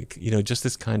home, just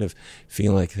this kind of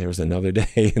feeling like there was another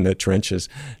day in the trenches,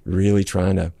 really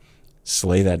trying to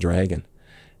slay that dragon.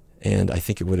 And I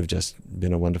think it would have just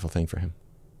been a wonderful thing for him.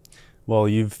 Well,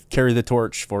 you've carried the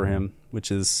torch for him,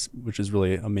 which is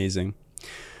really amazing.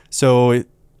 So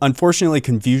unfortunately,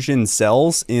 confusion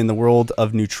sells in the world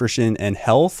of nutrition and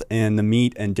health, and the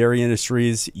meat and dairy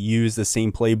industries use the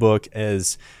same playbook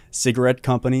as cigarette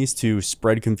companies to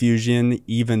spread confusion,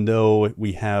 even though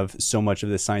we have so much of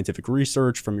this scientific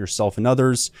research from yourself and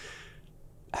others.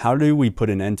 How do we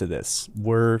put an end to this?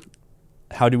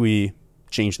 How do we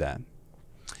change that?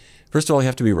 First of all, you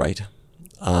have to be right.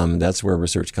 That's where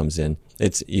research comes in.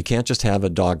 You can't just have a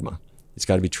dogma. It's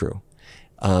got to be true.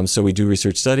 So we do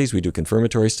research studies, we do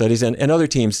confirmatory studies, and other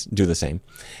teams do the same.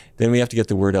 Then we have to get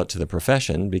the word out to the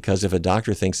profession, because if a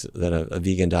doctor thinks that a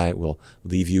vegan diet will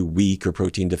leave you weak or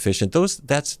protein deficient,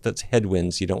 that's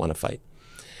headwinds you don't want to fight.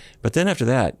 But then after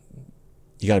that,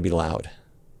 you got to be loud.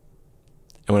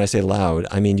 And when I say loud,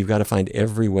 I mean you've got to find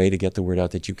every way to get the word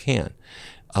out that you can.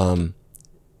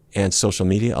 And social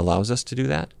media allows us to do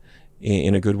that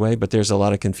in a good way, but there's a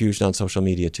lot of confusion on social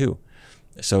media too.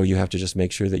 So you have to just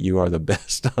make sure that you are the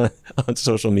best on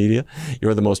social media.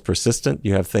 You're the most persistent.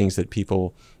 You have things that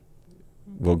people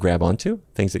will grab onto,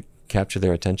 things that capture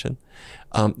their attention.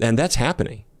 And that's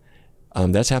happening.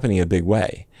 That's happening in a big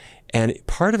way. And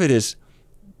part of it is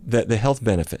the health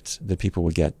benefits that people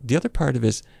will get. The other part of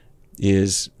it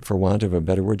is, for want of a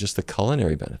better word, just the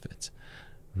culinary benefits.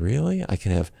 Really? I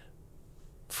can have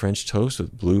French toast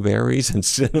with blueberries and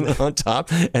cinnamon on top,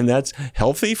 and that's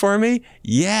healthy for me?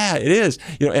 Yeah, it is.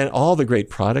 And all the great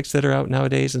products that are out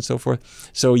nowadays and so forth.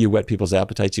 So you whet people's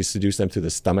appetites, you seduce them through the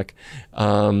stomach.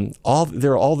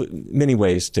 There are all many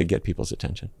ways to get people's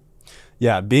attention.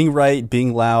 Yeah, being right,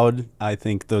 being loud, I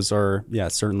think those are,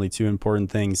 certainly two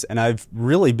important things. And I've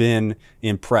really been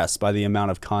impressed by the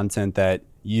amount of content that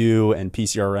you and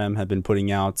PCRM have been putting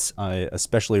out,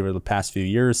 especially over the past few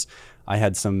years. I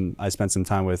spent some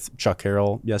time with Chuck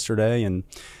Carroll yesterday, and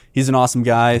he's an awesome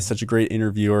guy, such a great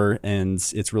interviewer, and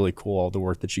it's really cool, all the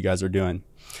work that you guys are doing.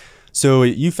 So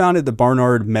you founded the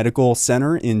Barnard Medical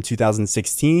Center in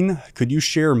 2016. Could you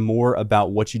share more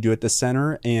about what you do at the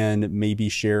center and maybe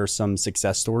share some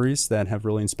success stories that have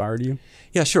really inspired you?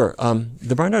 Yeah, sure.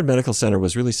 The Barnard Medical Center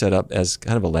was really set up as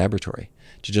kind of a laboratory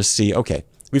to just see, okay,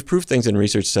 we've proved things in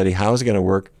research study. How is it going to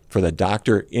work for the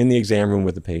doctor in the exam room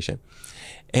with the patient?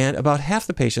 And about half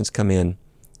the patients come in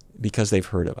because they've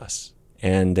heard of us,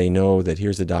 and they know that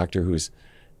here's a doctor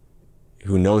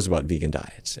who knows about vegan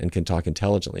diets and can talk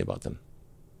intelligently about them.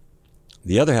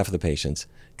 The other half of the patients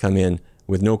come in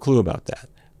with no clue about that.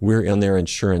 We're on their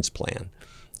insurance plan.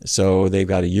 So they've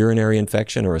got a urinary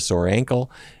infection or a sore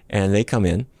ankle, and they come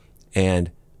in,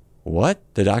 and what?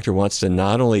 The doctor wants to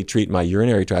not only treat my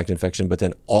urinary tract infection, but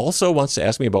then also wants to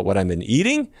ask me about what I've been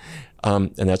eating.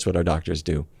 And that's what our doctors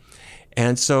do.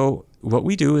 And so what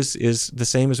we do is the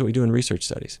same as what we do in research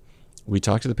studies. We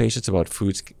talk to the patients about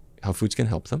foods, how foods can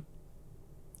help them.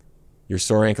 Your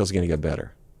sore ankle is going to get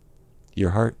better.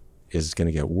 Your heart is going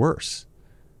to get worse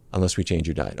unless we change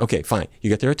your diet. Okay, fine. You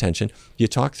get their attention. You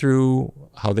talk through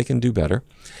how they can do better.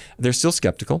 They're still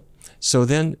skeptical. So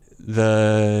then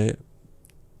the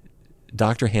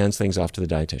doctor hands things off to the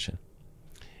dietitian.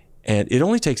 And it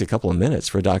only takes a couple of minutes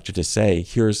for a doctor to say,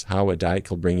 here's how a diet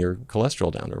will bring your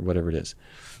cholesterol down, or whatever it is.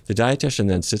 The dietitian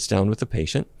then sits down with the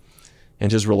patient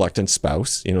and his reluctant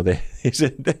spouse. You know, they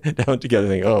sit down together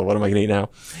thinking, oh, what am I going to eat now?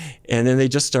 And then they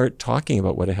just start talking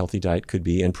about what a healthy diet could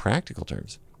be in practical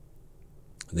terms.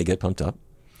 They get pumped up.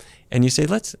 And you say,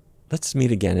 let's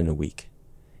meet again in a week.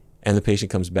 And the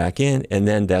patient comes back in, and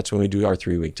then that's when we do our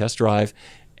 3-week test drive.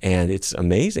 And it's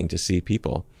amazing to see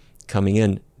people coming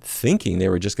in thinking they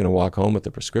were just going to walk home with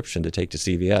a prescription to take to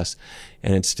CVS.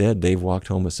 And instead, they've walked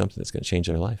home with something that's going to change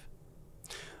their life.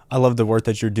 I love the work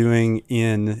that you're doing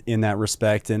in that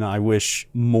respect, and I wish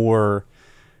more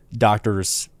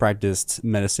doctors practiced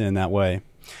medicine in that way.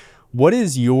 What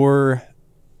is your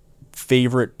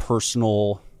favorite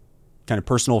personal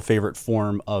favorite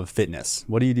form of fitness?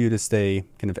 What do you do to stay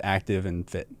kind of active and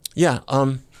fit? Yeah,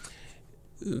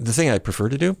 the thing I prefer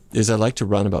to do is I like to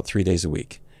run about 3 days a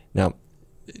week. Now,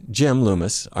 Jim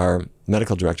Loomis, our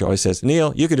medical director, always says,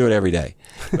 Neal, you could do it every day.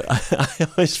 But I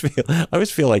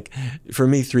always feel like, for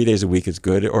me, 3 days a week is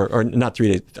good, or not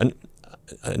 3 days,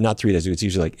 not 3 days a week. It's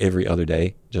usually like every other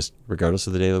day, just regardless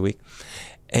of the day of the week.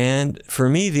 And for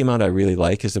me, the amount I really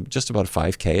like is just about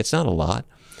 5K. It's not a lot,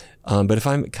 but if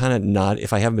I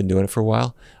haven't been doing it for a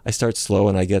while, I start slow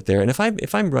and I get there. And if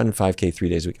I'm running 5K 3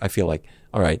 days a week, I feel like,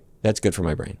 all right, that's good for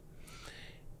my brain.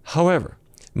 However,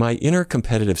 my inner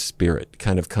competitive spirit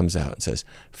kind of comes out and says,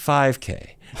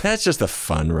 5K, that's just a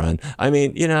fun run. I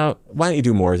mean, you know, why don't you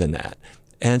do more than that?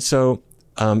 And so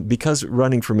because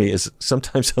running for me is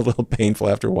sometimes a little painful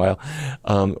after a while,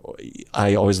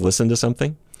 I always listen to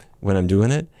something when I'm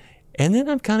doing it. And then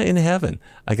I'm kind of in heaven,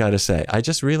 I got to say. I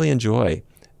just really enjoy.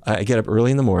 I get up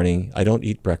early in the morning. I don't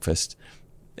eat breakfast.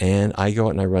 And I go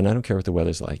out and I run. I don't care what the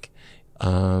weather's like.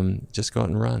 Just go out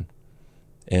and run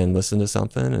and listen to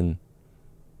something, and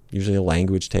usually a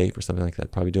language tape or something like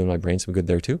that. Probably doing my brain some good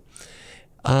there too.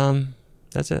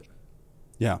 That's it.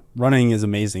 Yeah, running is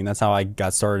amazing. That's how I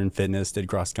got started in fitness, did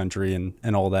cross country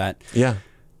and all that. Yeah.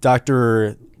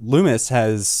 Dr. Loomis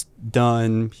he's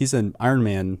an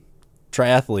Ironman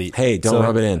triathlete. Hey, don't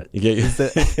rub it in. You get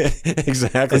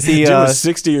exactly. He, Jim was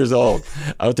 60 years old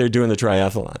out there doing the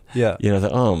triathlon. Yeah. You know,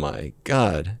 oh my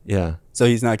God. Yeah. So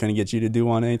he's not going to get you to do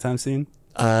one anytime soon?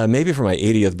 Maybe for my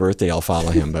 80th birthday, I'll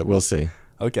follow him, but we'll see.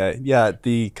 Okay. Yeah.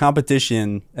 The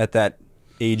competition at that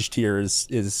age tier is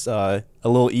a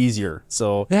little easier.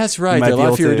 So that's right. There are a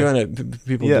lot fewer doing it.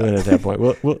 People doing it at that point.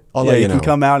 I'll let you know. You can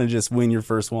come out and just win your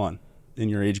first one in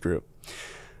your age group.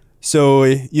 So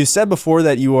you said before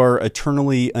that you are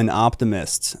eternally an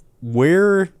optimist.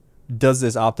 Where does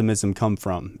this optimism come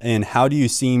from? And how do you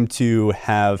seem to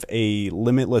have a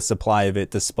limitless supply of it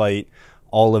despite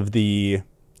all of the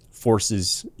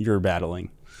forces you're battling?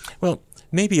 Well,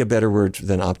 maybe a better word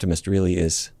than optimist really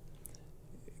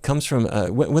comes from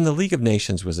when the League of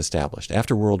Nations was established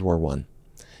after World War I,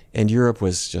 and Europe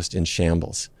was just in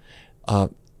shambles.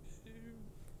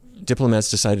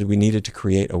 Diplomats decided we needed to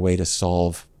create a way to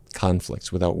solve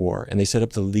conflicts without war, and they set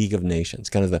up the League of Nations,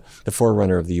 kind of the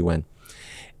forerunner of the UN.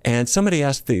 And somebody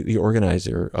asked the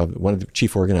organizer, one of the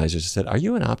chief organizers, said, "Are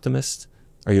you an optimist?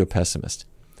 Are you a pessimist?"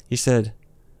 He said,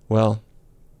 "Well,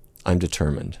 I'm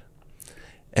determined."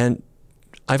 And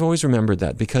I've always remembered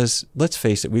that, because let's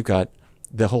face it,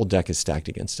 the whole deck is stacked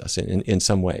against us in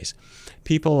some ways.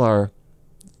 People are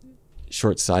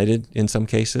short-sighted in some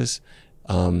cases,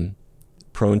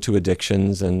 prone to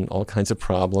addictions and all kinds of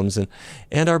problems,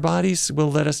 and our bodies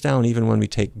will let us down even when we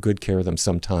take good care of them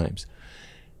sometimes.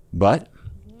 But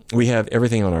we have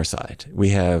everything on our side. We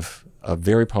have a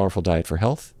very powerful diet for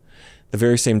health. The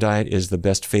very same diet is the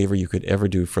best favor you could ever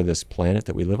do for this planet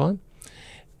that we live on.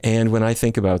 And when I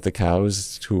think about the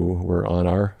cows who were on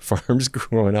our farms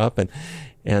growing up,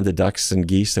 and the ducks and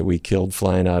geese that we killed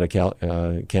flying out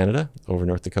of Canada over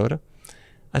North Dakota,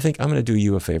 I think I'm going to do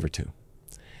you a favor too.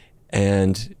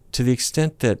 And to the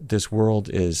extent that this world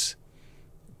is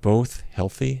both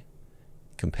healthy,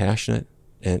 compassionate,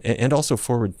 and also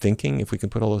forward-thinking, if we can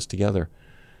put all those together,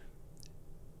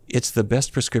 it's the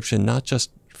best prescription, not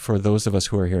just for those of us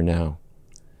who are here now,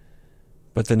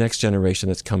 but the next generation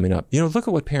that's coming up. You know, look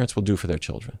at what parents will do for their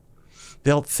children.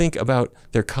 They'll think about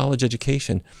their college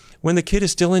education when the kid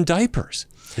is still in diapers.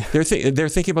 They're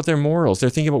thinking about their morals. They're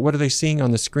thinking about what are they seeing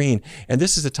on the screen. And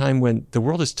this is a time when the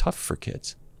world is tough for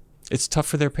kids. It's tough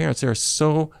for their parents. There are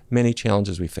so many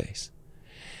challenges we face.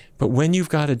 But when you've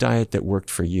got a diet that worked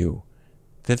for you,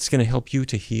 that's going to help you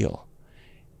to heal,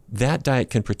 that diet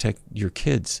can protect your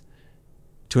kids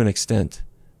to an extent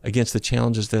against the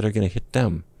challenges that are going to hit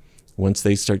them once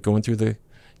they start going through the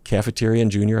cafeteria in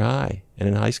junior high and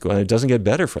in high school. And it doesn't get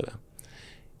better for them.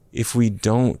 If we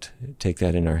don't take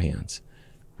that in our hands,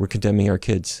 we're condemning our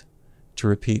kids to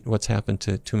repeat what's happened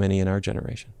to too many in our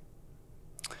generation.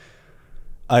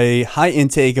 A high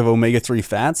intake of omega-3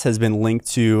 fats has been linked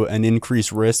to an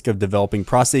increased risk of developing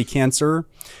prostate cancer.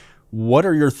 What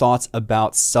are your thoughts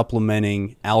about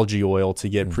supplementing algae oil to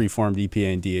get preformed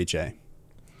EPA and DHA?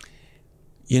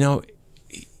 You know,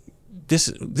 this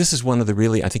is one of the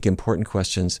really, I think, important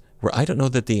questions where I don't know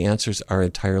that the answers are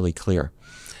entirely clear.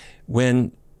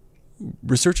 When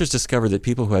researchers discovered that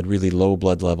people who had really low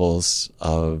blood levels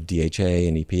of DHA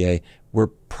and EPA were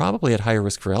probably at higher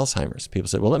risk for Alzheimer's, people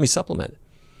said, well, let me supplement.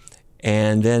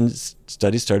 And then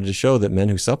studies started to show that men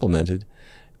who supplemented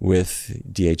with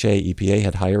DHA, EPA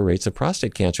had higher rates of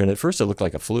prostate cancer. And at first it looked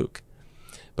like a fluke.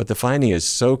 But the finding is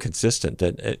so consistent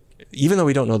that even though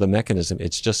we don't know the mechanism,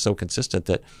 it's just so consistent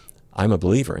that I'm a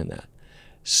believer in that.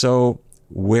 So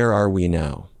where are we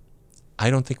now?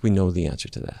 I don't think we know the answer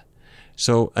to that.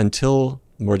 So until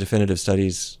more definitive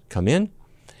studies come in,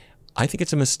 I think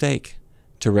it's a mistake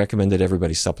to recommend that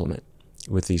everybody supplement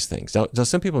with these things. Now,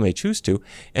 some people may choose to,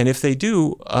 and if they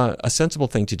do, a sensible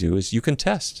thing to do is you can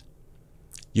test.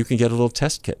 You can get a little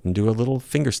test kit and do a little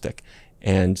finger stick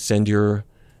and send your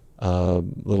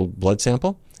little blood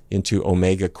sample into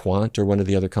Omega Quant or one of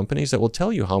the other companies that will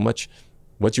tell you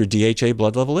what your DHA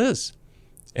blood level is.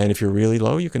 And if you're really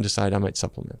low, you can decide I might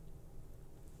supplement.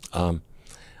 I'm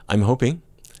hoping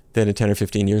that in 10 or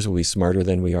 15 years we'll be smarter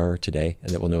than we are today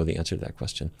and that we'll know the answer to that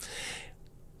question.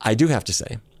 I do have to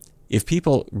say, if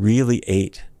people really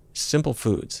ate simple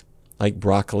foods like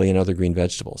broccoli and other green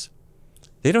vegetables,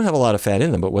 they don't have a lot of fat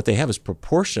in them, but what they have is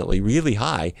proportionately really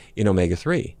high in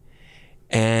omega-3.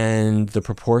 And the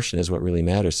proportion is what really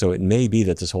matters. So it may be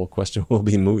that this whole question will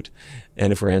be moot.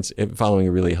 And if we're following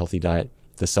a really healthy diet,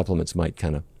 the supplements might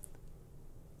kind of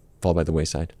fall by the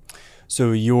wayside.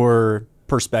 So your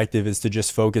perspective is to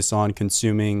just focus on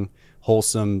consuming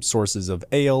wholesome sources of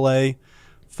ALA,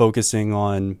 focusing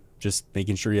on just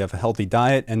making sure you have a healthy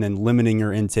diet, and then limiting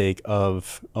your intake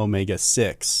of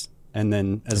omega-6. And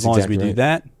then as long as we do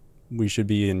that, we should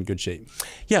be in good shape.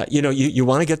 Yeah, you know, you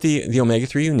want to get the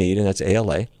omega-3 you need, and that's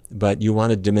ALA, but you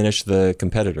want to diminish the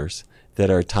competitors that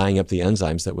are tying up the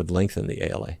enzymes that would lengthen the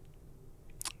ALA.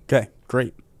 Okay,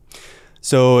 great.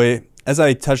 So as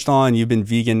I touched on, you've been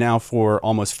vegan now for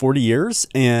almost 40 years,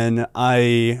 and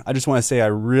I just want to say I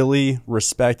really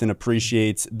respect and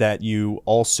appreciate that you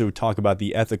also talk about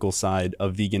the ethical side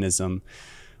of veganism,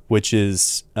 which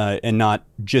is, and not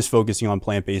just focusing on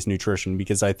plant-based nutrition,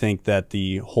 because I think that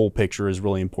the whole picture is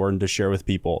really important to share with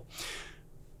people.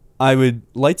 I would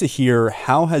like to hear,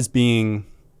 how has being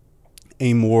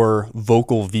a more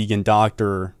vocal vegan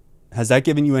doctor, has that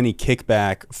given you any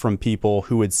kickback from people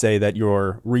who would say that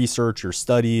your research or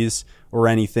studies or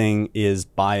anything is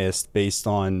biased based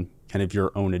on kind of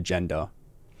your own agenda?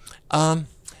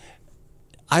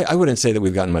 I wouldn't say that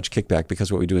we've gotten much kickback, because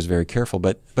what we do is very careful,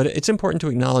 but it's important to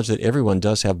acknowledge that everyone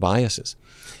does have biases.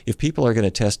 If people are going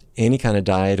to test any kind of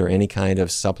diet or any kind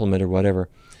of supplement or whatever,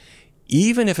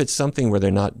 even if it's something where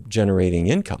they're not generating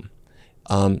income,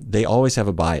 they always have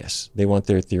a bias. They want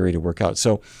their theory to work out.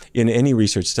 So in any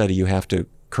research study, you have to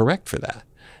correct for that.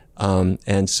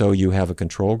 And so you have a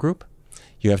control group.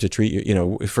 You have to treat, you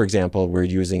know, for example, we're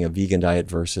using a vegan diet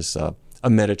versus a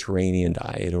Mediterranean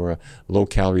diet or a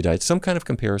low-calorie diet, some kind of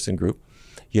comparison group.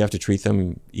 You have to treat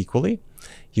them equally.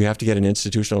 You have to get an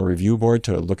institutional review board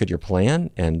to look at your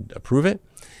plan and approve it.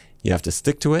 You have to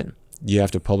stick to it. You have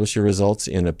to publish your results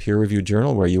in a peer-reviewed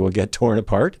journal where you will get torn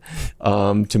apart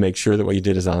to make sure that what you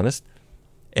did is honest.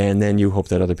 And then you hope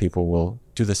that other people will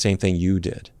do the same thing you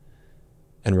did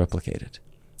and replicate it.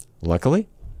 Luckily,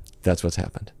 that's what's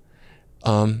happened.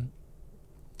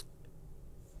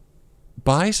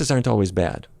 Biases aren't always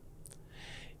bad.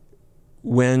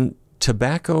 When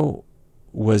tobacco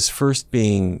was first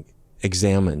being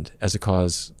examined as a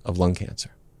cause of lung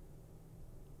cancer,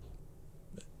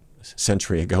 a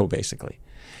century ago basically,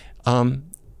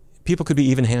 people could be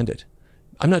even-handed.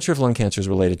 I'm not sure if lung cancer is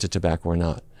related to tobacco or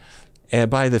not.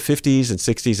 And by the 50s and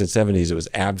 60s and 70s, it was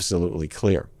absolutely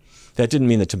clear. That didn't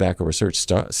mean that tobacco research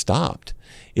stopped.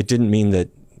 It didn't mean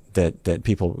that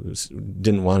people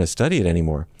didn't want to study it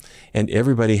anymore. And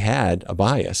everybody had a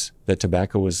bias that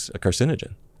tobacco was a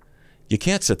carcinogen. You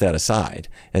can't set that aside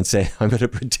and say, I'm going to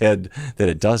pretend that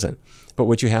it doesn't. But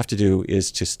what you have to do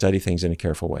is to study things in a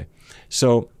careful way.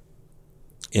 So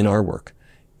in our work,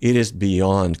 it is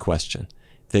beyond question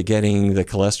that getting the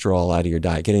cholesterol out of your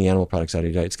diet, getting animal products out of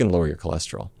your diet, it's going to lower your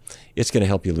cholesterol. It's going to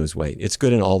help you lose weight. It's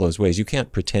good in all those ways. You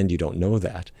can't pretend you don't know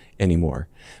that anymore.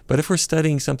 But if we're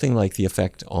studying something like the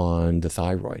effect on the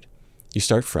thyroid, you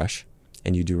start fresh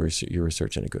and you do your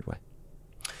research in a good way.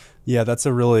 Yeah, that's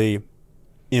a really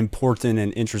important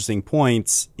and interesting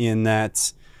point, in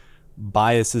that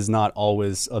bias is not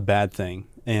always a bad thing.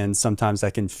 And sometimes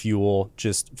that can fuel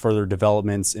just further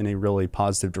developments in a really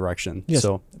positive direction. Yes,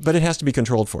 so, but it has to be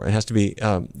controlled for. It has to be,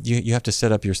 you have to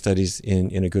set up your studies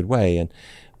in a good way.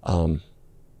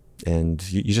 And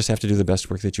you just have to do the best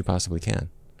work that you possibly can.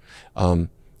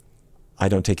 I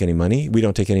don't take any money. We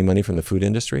don't take any money from the food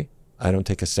industry. I don't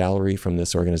take a salary from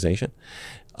this organization.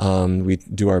 We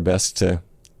do our best to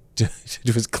do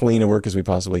as clean a work as we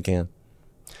possibly can.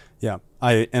 Yeah,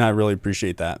 I really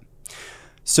appreciate that.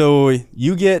 So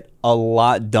you get a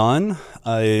lot done.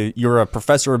 You're a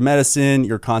professor of medicine.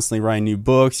 You're constantly writing new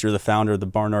books. You're the founder of the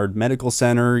Barnard Medical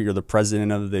Center. You're the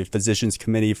president of the Physicians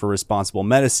Committee for Responsible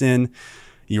Medicine.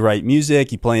 You write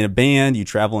music. You play in a band. You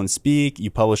travel and speak. You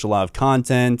publish a lot of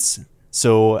content.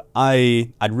 So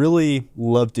I'd really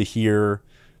love to hear,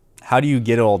 how do you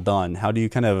get it all done? How do you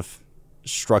kind of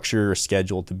structure your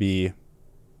schedule to be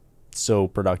so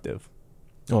productive?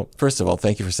 Well, first of all,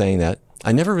 thank you for saying that.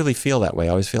 I never really feel that way. I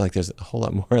always feel like there's a whole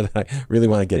lot more that I really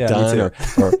want to get done, or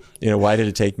why did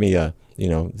it take me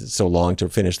so long to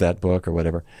finish that book or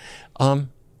whatever.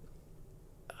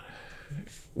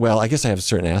 Well, I guess I have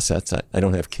certain assets. I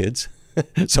don't have kids,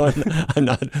 so I'm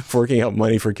not forking out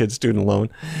money for kids' student loan.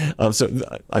 So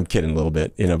I'm kidding a little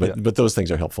bit, but those things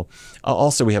are helpful.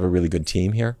 Also, we have a really good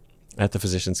team here at the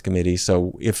Physicians Committee.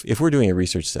 So if we're doing a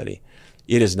research study,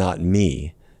 it is not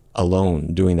me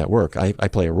alone doing that work. I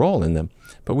play a role in them,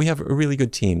 but we have a really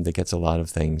good team that gets a lot of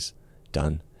things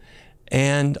done.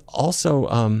 And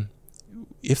also,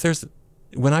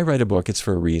 when I write a book, it's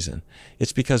for a reason.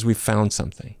 It's because we found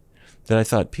something that I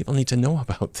thought people need to know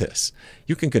about this.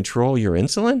 You can control your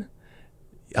insulin.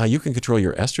 You can control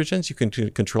your estrogens. You can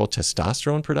control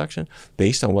testosterone production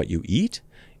based on what you eat.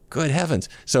 Good heavens.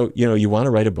 So, you want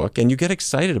to write a book and you get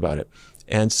excited about it.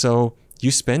 And so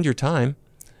you spend your time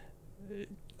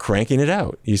cranking it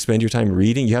out. You spend your time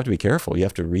reading. You have to be careful. You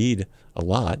have to read a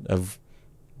lot of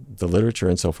the literature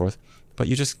and so forth, but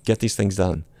you just get these things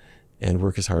done and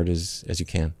work as hard as you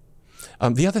can.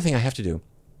 The other thing I have to do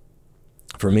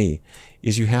for me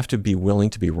is you have to be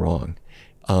willing to be wrong,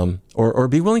 or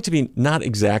be willing to be not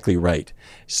exactly right.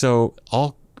 So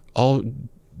I'll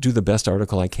do the best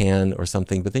article I can or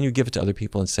something, but then you give it to other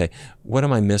people and say, what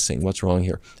am I missing? What's wrong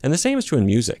here? And the same is true in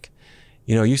music.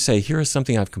 You say, here is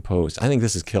something I've composed. I think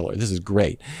this is killer. This is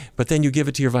great. But then you give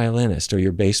it to your violinist or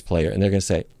your bass player, and they're going to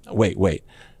say, wait,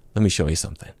 let me show you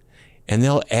something. And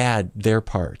they'll add their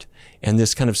part. And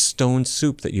this kind of stone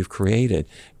soup that you've created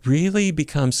really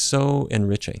becomes so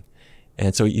enriching.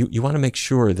 And so you want to make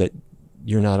sure that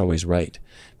you're not always right.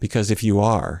 Because if you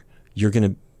are,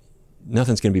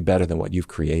 nothing's going to be better than what you've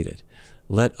created.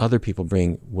 Let other people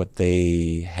bring what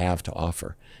they have to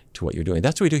offer to what you're doing.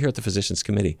 That's what we do here at the Physicians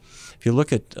Committee. If you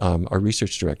look at our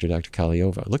research director, Dr.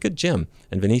 Kaliova, look at Jim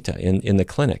and Vanita in the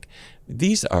clinic.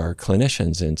 These are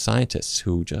clinicians and scientists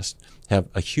who just have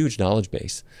a huge knowledge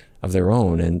base of their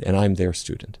own, and I'm their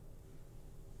student.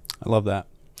 I love that.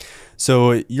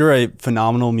 So you're a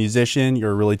phenomenal musician.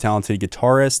 You're a really talented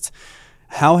guitarist.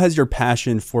 How has your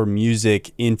passion for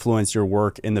music influenced your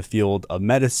work in the field of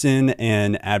medicine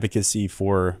and advocacy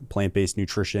for plant-based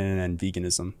nutrition and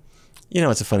veganism?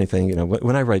 It's a funny thing.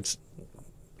 When I write,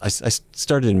 I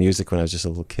started in music when I was just a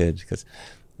little kid because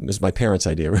it was my parents'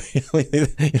 idea,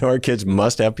 really. Our kids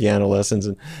must have piano lessons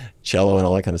and cello and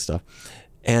all that kind of stuff.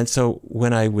 And so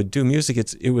when I would do music,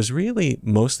 it was really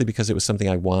mostly because it was something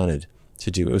I wanted to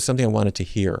do. It was something I wanted to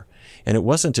hear. And it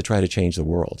wasn't to try to change the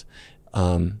world.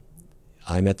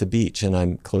 I'm at the beach and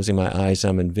I'm closing my eyes and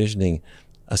I'm envisioning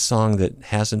a song that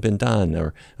hasn't been done,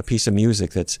 or a piece of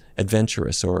music that's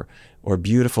adventurous or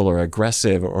beautiful or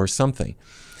aggressive or something.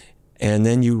 And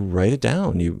then you write it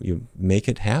down, you make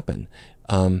it happen.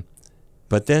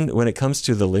 But then when it comes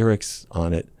to the lyrics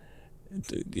on it,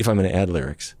 if I'm going to add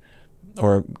lyrics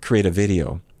or create a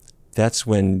video, that's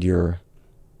when your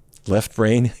left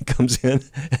brain comes in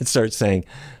and starts saying,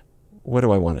 what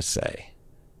do I want to say?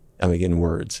 In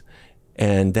words.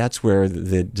 And that's where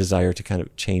the desire to kind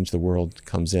of change the world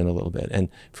comes in a little bit. And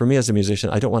for me as a musician,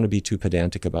 I don't want to be too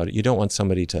pedantic about it. You don't want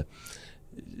somebody to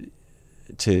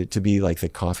be like the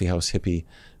coffeehouse hippie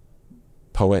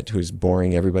poet who's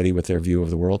boring everybody with their view of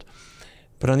the world.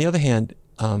 But on the other hand,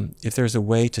 if there's a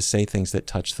way to say things that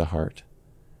touch the heart,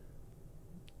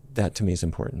 that to me is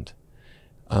important.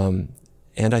 And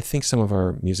I think some of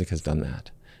our music has done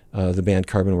that. The band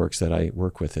Carbon Works that I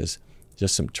work with is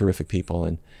just some terrific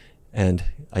people, and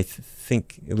I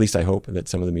think, at least I hope, that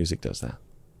some of the music does that.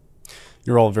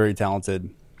 You're all very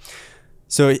talented.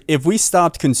 So if we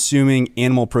stopped consuming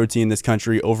animal protein in this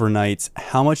country overnight,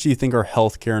 how much do you think our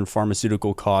healthcare and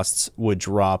pharmaceutical costs would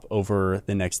drop over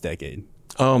the next decade?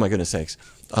 Oh, my goodness sakes.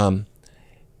 A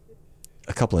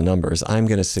couple of numbers. I'm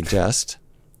going to suggest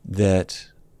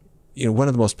that one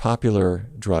of the most popular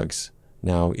drugs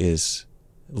now is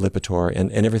Lipitor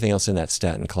and everything else in that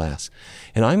statin class.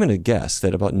 And I'm going to guess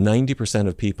that about 90%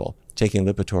 of people taking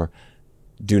Lipitor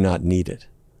do not need it,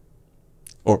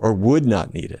 or would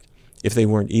not need it if they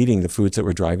weren't eating the foods that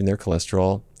were driving their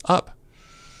cholesterol up.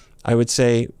 I would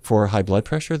say for high blood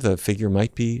pressure, the figure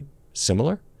might be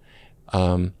similar.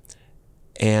 And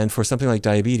for something like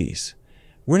diabetes,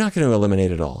 we're not going to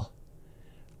eliminate it all.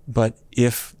 But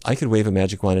if I could wave a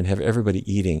magic wand and have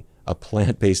everybody eating a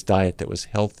plant-based diet that was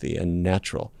healthy and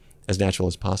natural as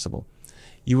possible,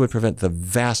 you would prevent the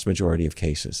vast majority of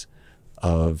cases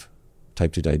of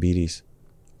type 2 diabetes,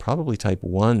 probably type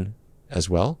 1 as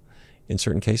well in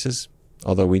certain cases,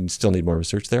 although we still need more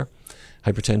research there.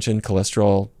 Hypertension,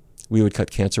 cholesterol, we would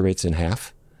cut cancer rates in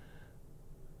half.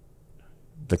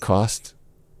 The cost,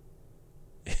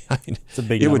 I mean,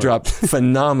 it would drop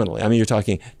phenomenally. I mean, you're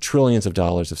talking trillions of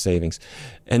dollars of savings,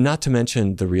 and not to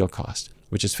mention the real cost,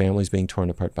 which is families being torn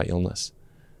apart by illness.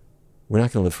 We're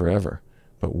not going to live forever,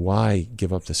 but why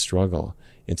give up the struggle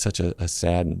in such a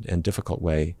sad and difficult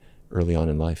way early on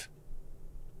in life?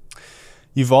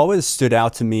 You've always stood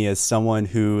out to me as someone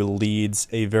who leads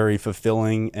a very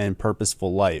fulfilling and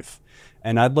purposeful life.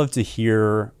 And I'd love to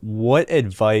hear, what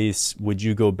advice would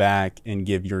you go back and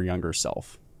give your younger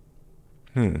self?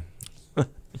 What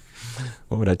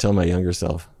would I tell my younger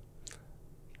self?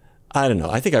 I don't know.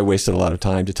 I think I wasted a lot of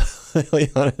time, to tell you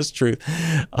the honest truth.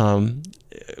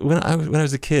 When I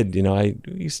was a kid, I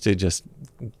used to just,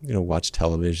 watch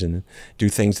television and do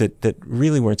things that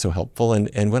really weren't so helpful.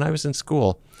 And when I was in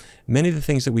school, many of the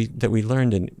things that we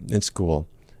learned in school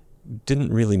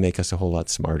didn't really make us a whole lot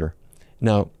smarter.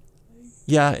 Now,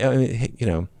 yeah, I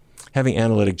mean, having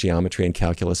analytic geometry and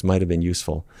calculus might have been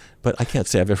useful, but I can't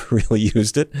say I've ever really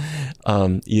used it,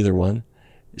 either one.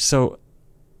 So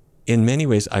in many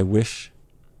ways, I wish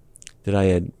that I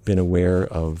had been aware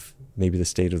of maybe the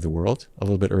state of the world a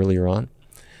little bit earlier on,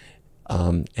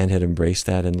 and had embraced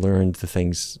that and learned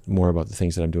more about the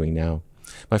things that I'm doing now.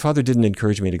 My father didn't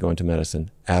encourage me to go into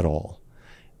medicine at all.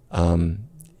 I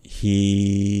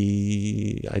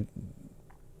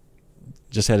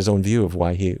just had his own view of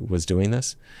why he was doing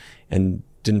this, and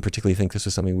didn't particularly think this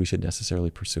was something we should necessarily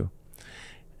pursue.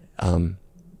 And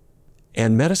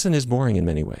medicine is boring in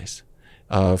many ways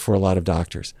for a lot of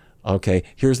doctors. Okay,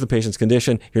 here's the patient's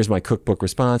condition, here's my cookbook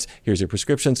response, here's your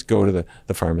prescriptions, go to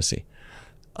the pharmacy.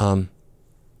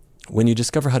 When you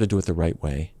discover how to do it the right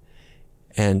way,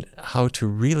 and how to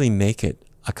really make it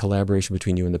a collaboration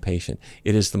between you and the patient,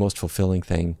 it is the most fulfilling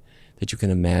thing that you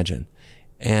can imagine.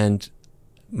 And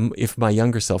if my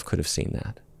younger self could have seen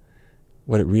that,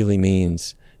 what it really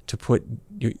means to put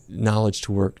your knowledge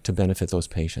to work to benefit those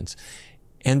patients.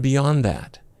 And beyond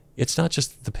that, it's not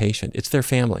just the patient, it's their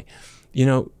family.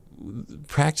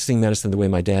 Practicing medicine the way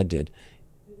my dad did,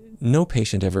 no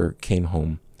patient ever came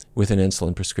home with an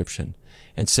insulin prescription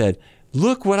and said,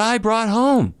 "Look what I brought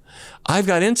home. I've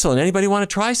got insulin. Anybody want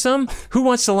to try some? Who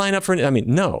wants to line up for it?" I mean,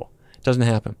 no, it doesn't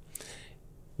happen.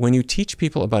 When you teach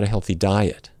people about a healthy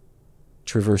diet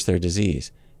to reverse their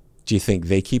disease, do you think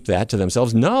they keep that to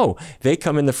themselves? No, they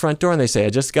come in the front door and they say, "I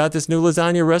just got this new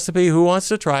lasagna recipe. Who wants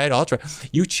to try it? I'll try."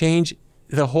 You change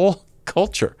the whole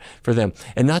culture for them,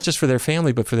 and not just for their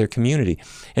family, but for their community.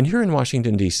 And here in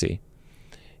Washington, D.C.,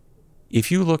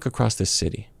 if you look across this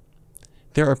city,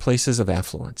 there are places of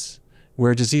affluence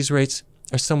where disease rates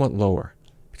are somewhat lower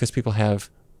because people have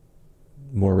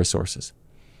more resources.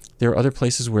 There are other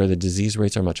places where the disease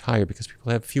rates are much higher because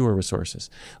people have fewer resources,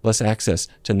 less access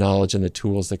to knowledge and the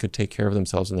tools that could take care of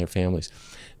themselves and their families.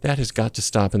 That has got to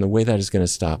stop, and the way that is going to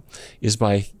stop is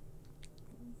by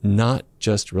not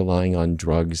just relying on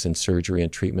drugs and surgery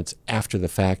and treatments after the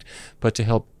fact, but to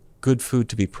help good food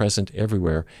to be present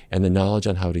everywhere, and the knowledge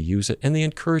on how to use it, and the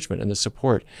encouragement and the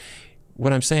support.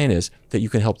 what I'm saying is that you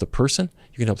can help the person,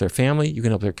 you can help their family, you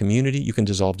can help their community, you can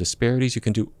dissolve disparities, you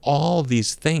can do all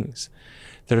these things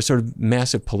that are sort of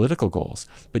massive political goals.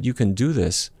 But you can do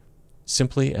this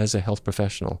simply as a health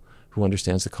professional who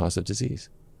understands the cause of disease.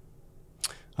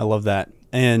 I love that.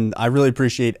 And I really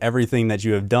appreciate everything that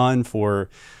you have done for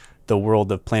the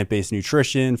world of plant-based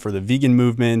nutrition, for the vegan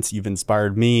movement. You've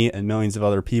inspired me and millions of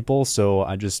other people. So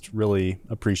I just really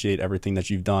appreciate everything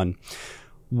that you've done.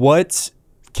 What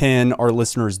can our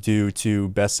listeners do to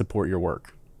best support your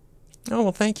work? Oh,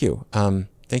 well, thank you.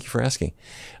 Thank you for asking.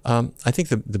 I think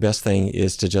the best thing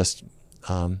is to just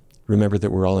remember that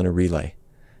we're all in a relay.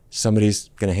 Somebody's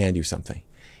going to hand you something.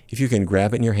 If you can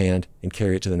grab it in your hand and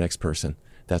carry it to the next person,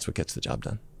 that's what gets the job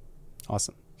done.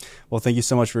 Awesome. Well, thank you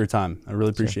so much for your time. I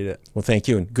really appreciate it. Well, thank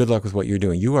you, and good luck with what you're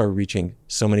doing. You are reaching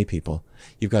so many people.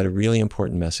 You've got a really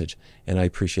important message, and I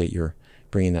appreciate your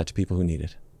bringing that to people who need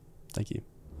it. Thank you.